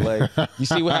better. Like, you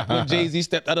see what happened when Jay-Z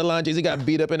stepped out of line? Jay-Z got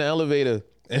beat up in the elevator.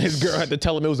 And his girl had to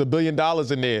tell him it was $1 billion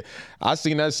in there. I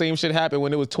seen that same shit happen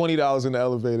when it was $20 in the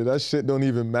elevator. That shit don't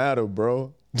even matter,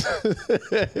 bro.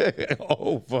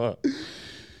 Over.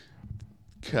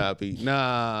 Copy.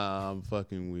 Nah, I'm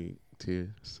fucking weak.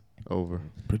 Tears. Over.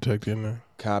 Protect your name.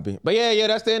 Copy. But yeah,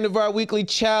 that's the end of our weekly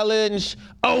challenge.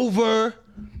 Over.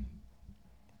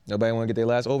 Nobody want to get their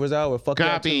last overs out? Or fuck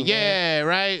Copy. That too, yeah,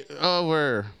 right?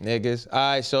 Over. Niggas. All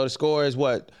right, so the score is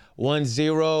what?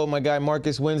 1-0. My guy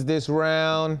Marcus wins this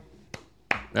round.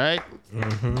 Right?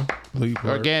 Mm-hmm.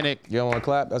 Organic. You don't want to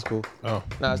clap? That's cool. Oh.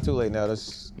 Nah, it's too late now.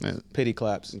 That's pity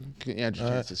claps. Yeah,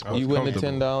 you win the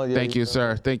 $10. Yeah, Thank you,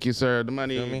 sir. Thank you, sir. The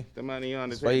money, Feel me? the money on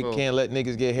the That's why you table. can't let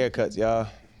niggas get haircuts, y'all.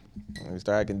 We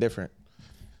start acting different.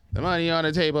 The money on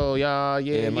the table, y'all.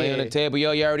 Yeah, money on the table.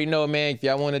 Yo, you already know, man. If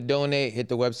y'all want to donate, hit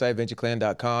the website,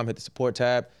 ventureclan.com. Hit the support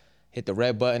tab. Hit the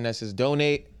red button that says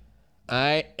donate. All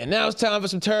right. And now it's time for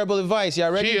some terrible advice.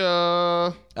 Y'all ready? Cheer.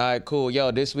 All right, cool.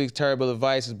 Yo, this week's terrible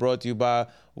advice is brought to you by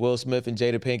Will Smith and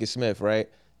Jada Pinkett Smith, right?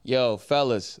 Yo,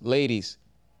 fellas, ladies,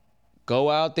 go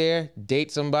out there,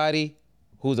 date somebody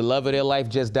who's the love of their life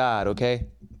just died, okay?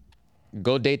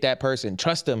 Go date that person.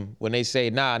 Trust them when they say,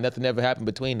 nah, nothing ever happened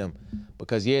between them.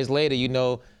 Because years later, you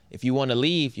know, if you want to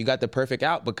leave, you got the perfect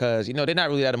out because, you know, they're not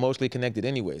really that emotionally connected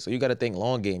anyway. So you got to think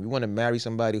long game. You want to marry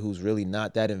somebody who's really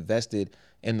not that invested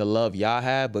in the love y'all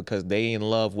have because they in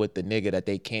love with the nigga that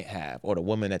they can't have or the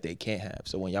woman that they can't have.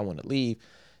 So when y'all want to leave,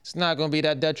 it's not going to be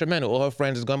that detrimental. All her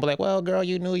friends is going to be like, well, girl,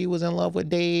 you knew you was in love with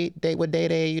Day,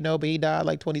 you know, but he died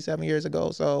like 27 years ago.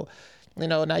 So, you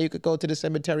know, now you could go to the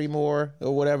cemetery more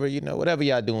or whatever, you know, whatever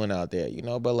y'all doing out there, you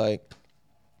know, but like,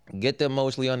 get the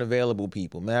emotionally unavailable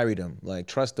people, marry them, like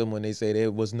trust them when they say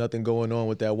there was nothing going on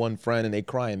with that one friend and they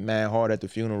crying mad hard at the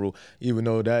funeral, even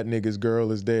though that nigga's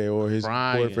girl is there or his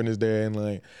boyfriend is there and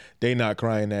like, they not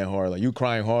crying that hard. Like you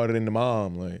crying harder than the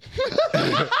mom, like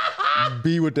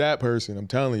be with that person. I'm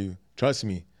telling you, trust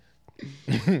me.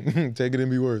 Take it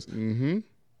and be worse. Mm-hmm.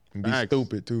 And be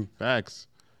stupid too. Facts.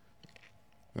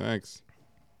 Yeah.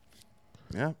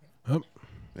 Yep.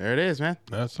 There it is, man.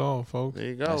 That's all, folks. There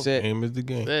you go. That's it. Game is the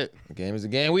game. That's it. The game is the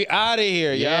game. We out of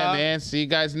here, Yeah, y'all. man. See you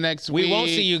guys next week. We won't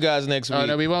see you guys next week. Oh,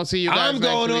 no, we won't see you guys I'm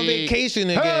next going on week. vacation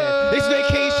again. Oh, It's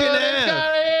vacation let's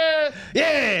now. go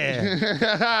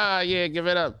Yeah. yeah, give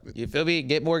it up. You feel me?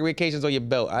 Get more vacations on your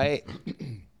belt, all right?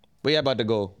 Where y'all about to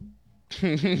go?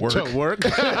 Work.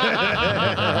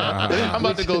 I'm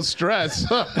about to go stress.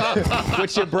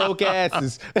 With your broke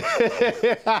asses.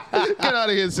 Get out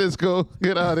of here, Cisco.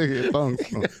 Get out of here.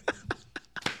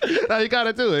 Now you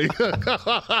gotta do it. One time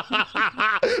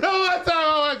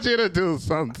I want you to do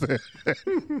something.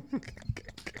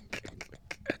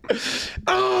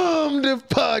 I'm the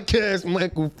podcast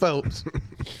Michael Phelps.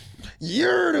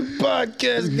 You're the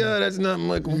podcast guy. That's not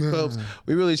Michael Phelps.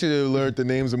 We really should have learned the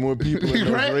names of more people in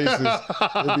those races.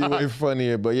 It'd be way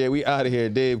funnier. But yeah, we out of here.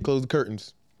 Dave, close the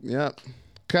curtains. Yep.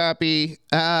 Copy.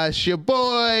 It's your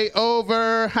boy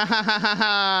over. Ha ha ha ha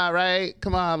ha. Right?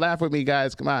 Come on, laugh with me,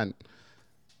 guys. Come on.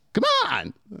 Come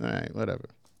on. All right, whatever.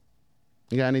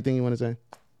 You got anything you want to say?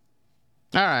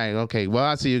 All right, okay. Well,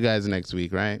 I'll see you guys next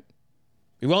week, right?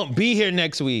 We won't be here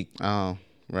next week. Oh,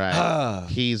 right.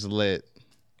 He's lit.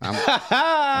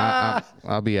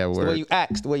 I'll be at work. The way you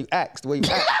act. Dave,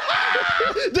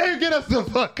 get us the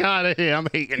fuck out of here. I'm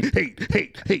hating.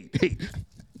 Hate.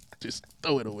 Just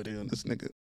throw it over there on this nigga.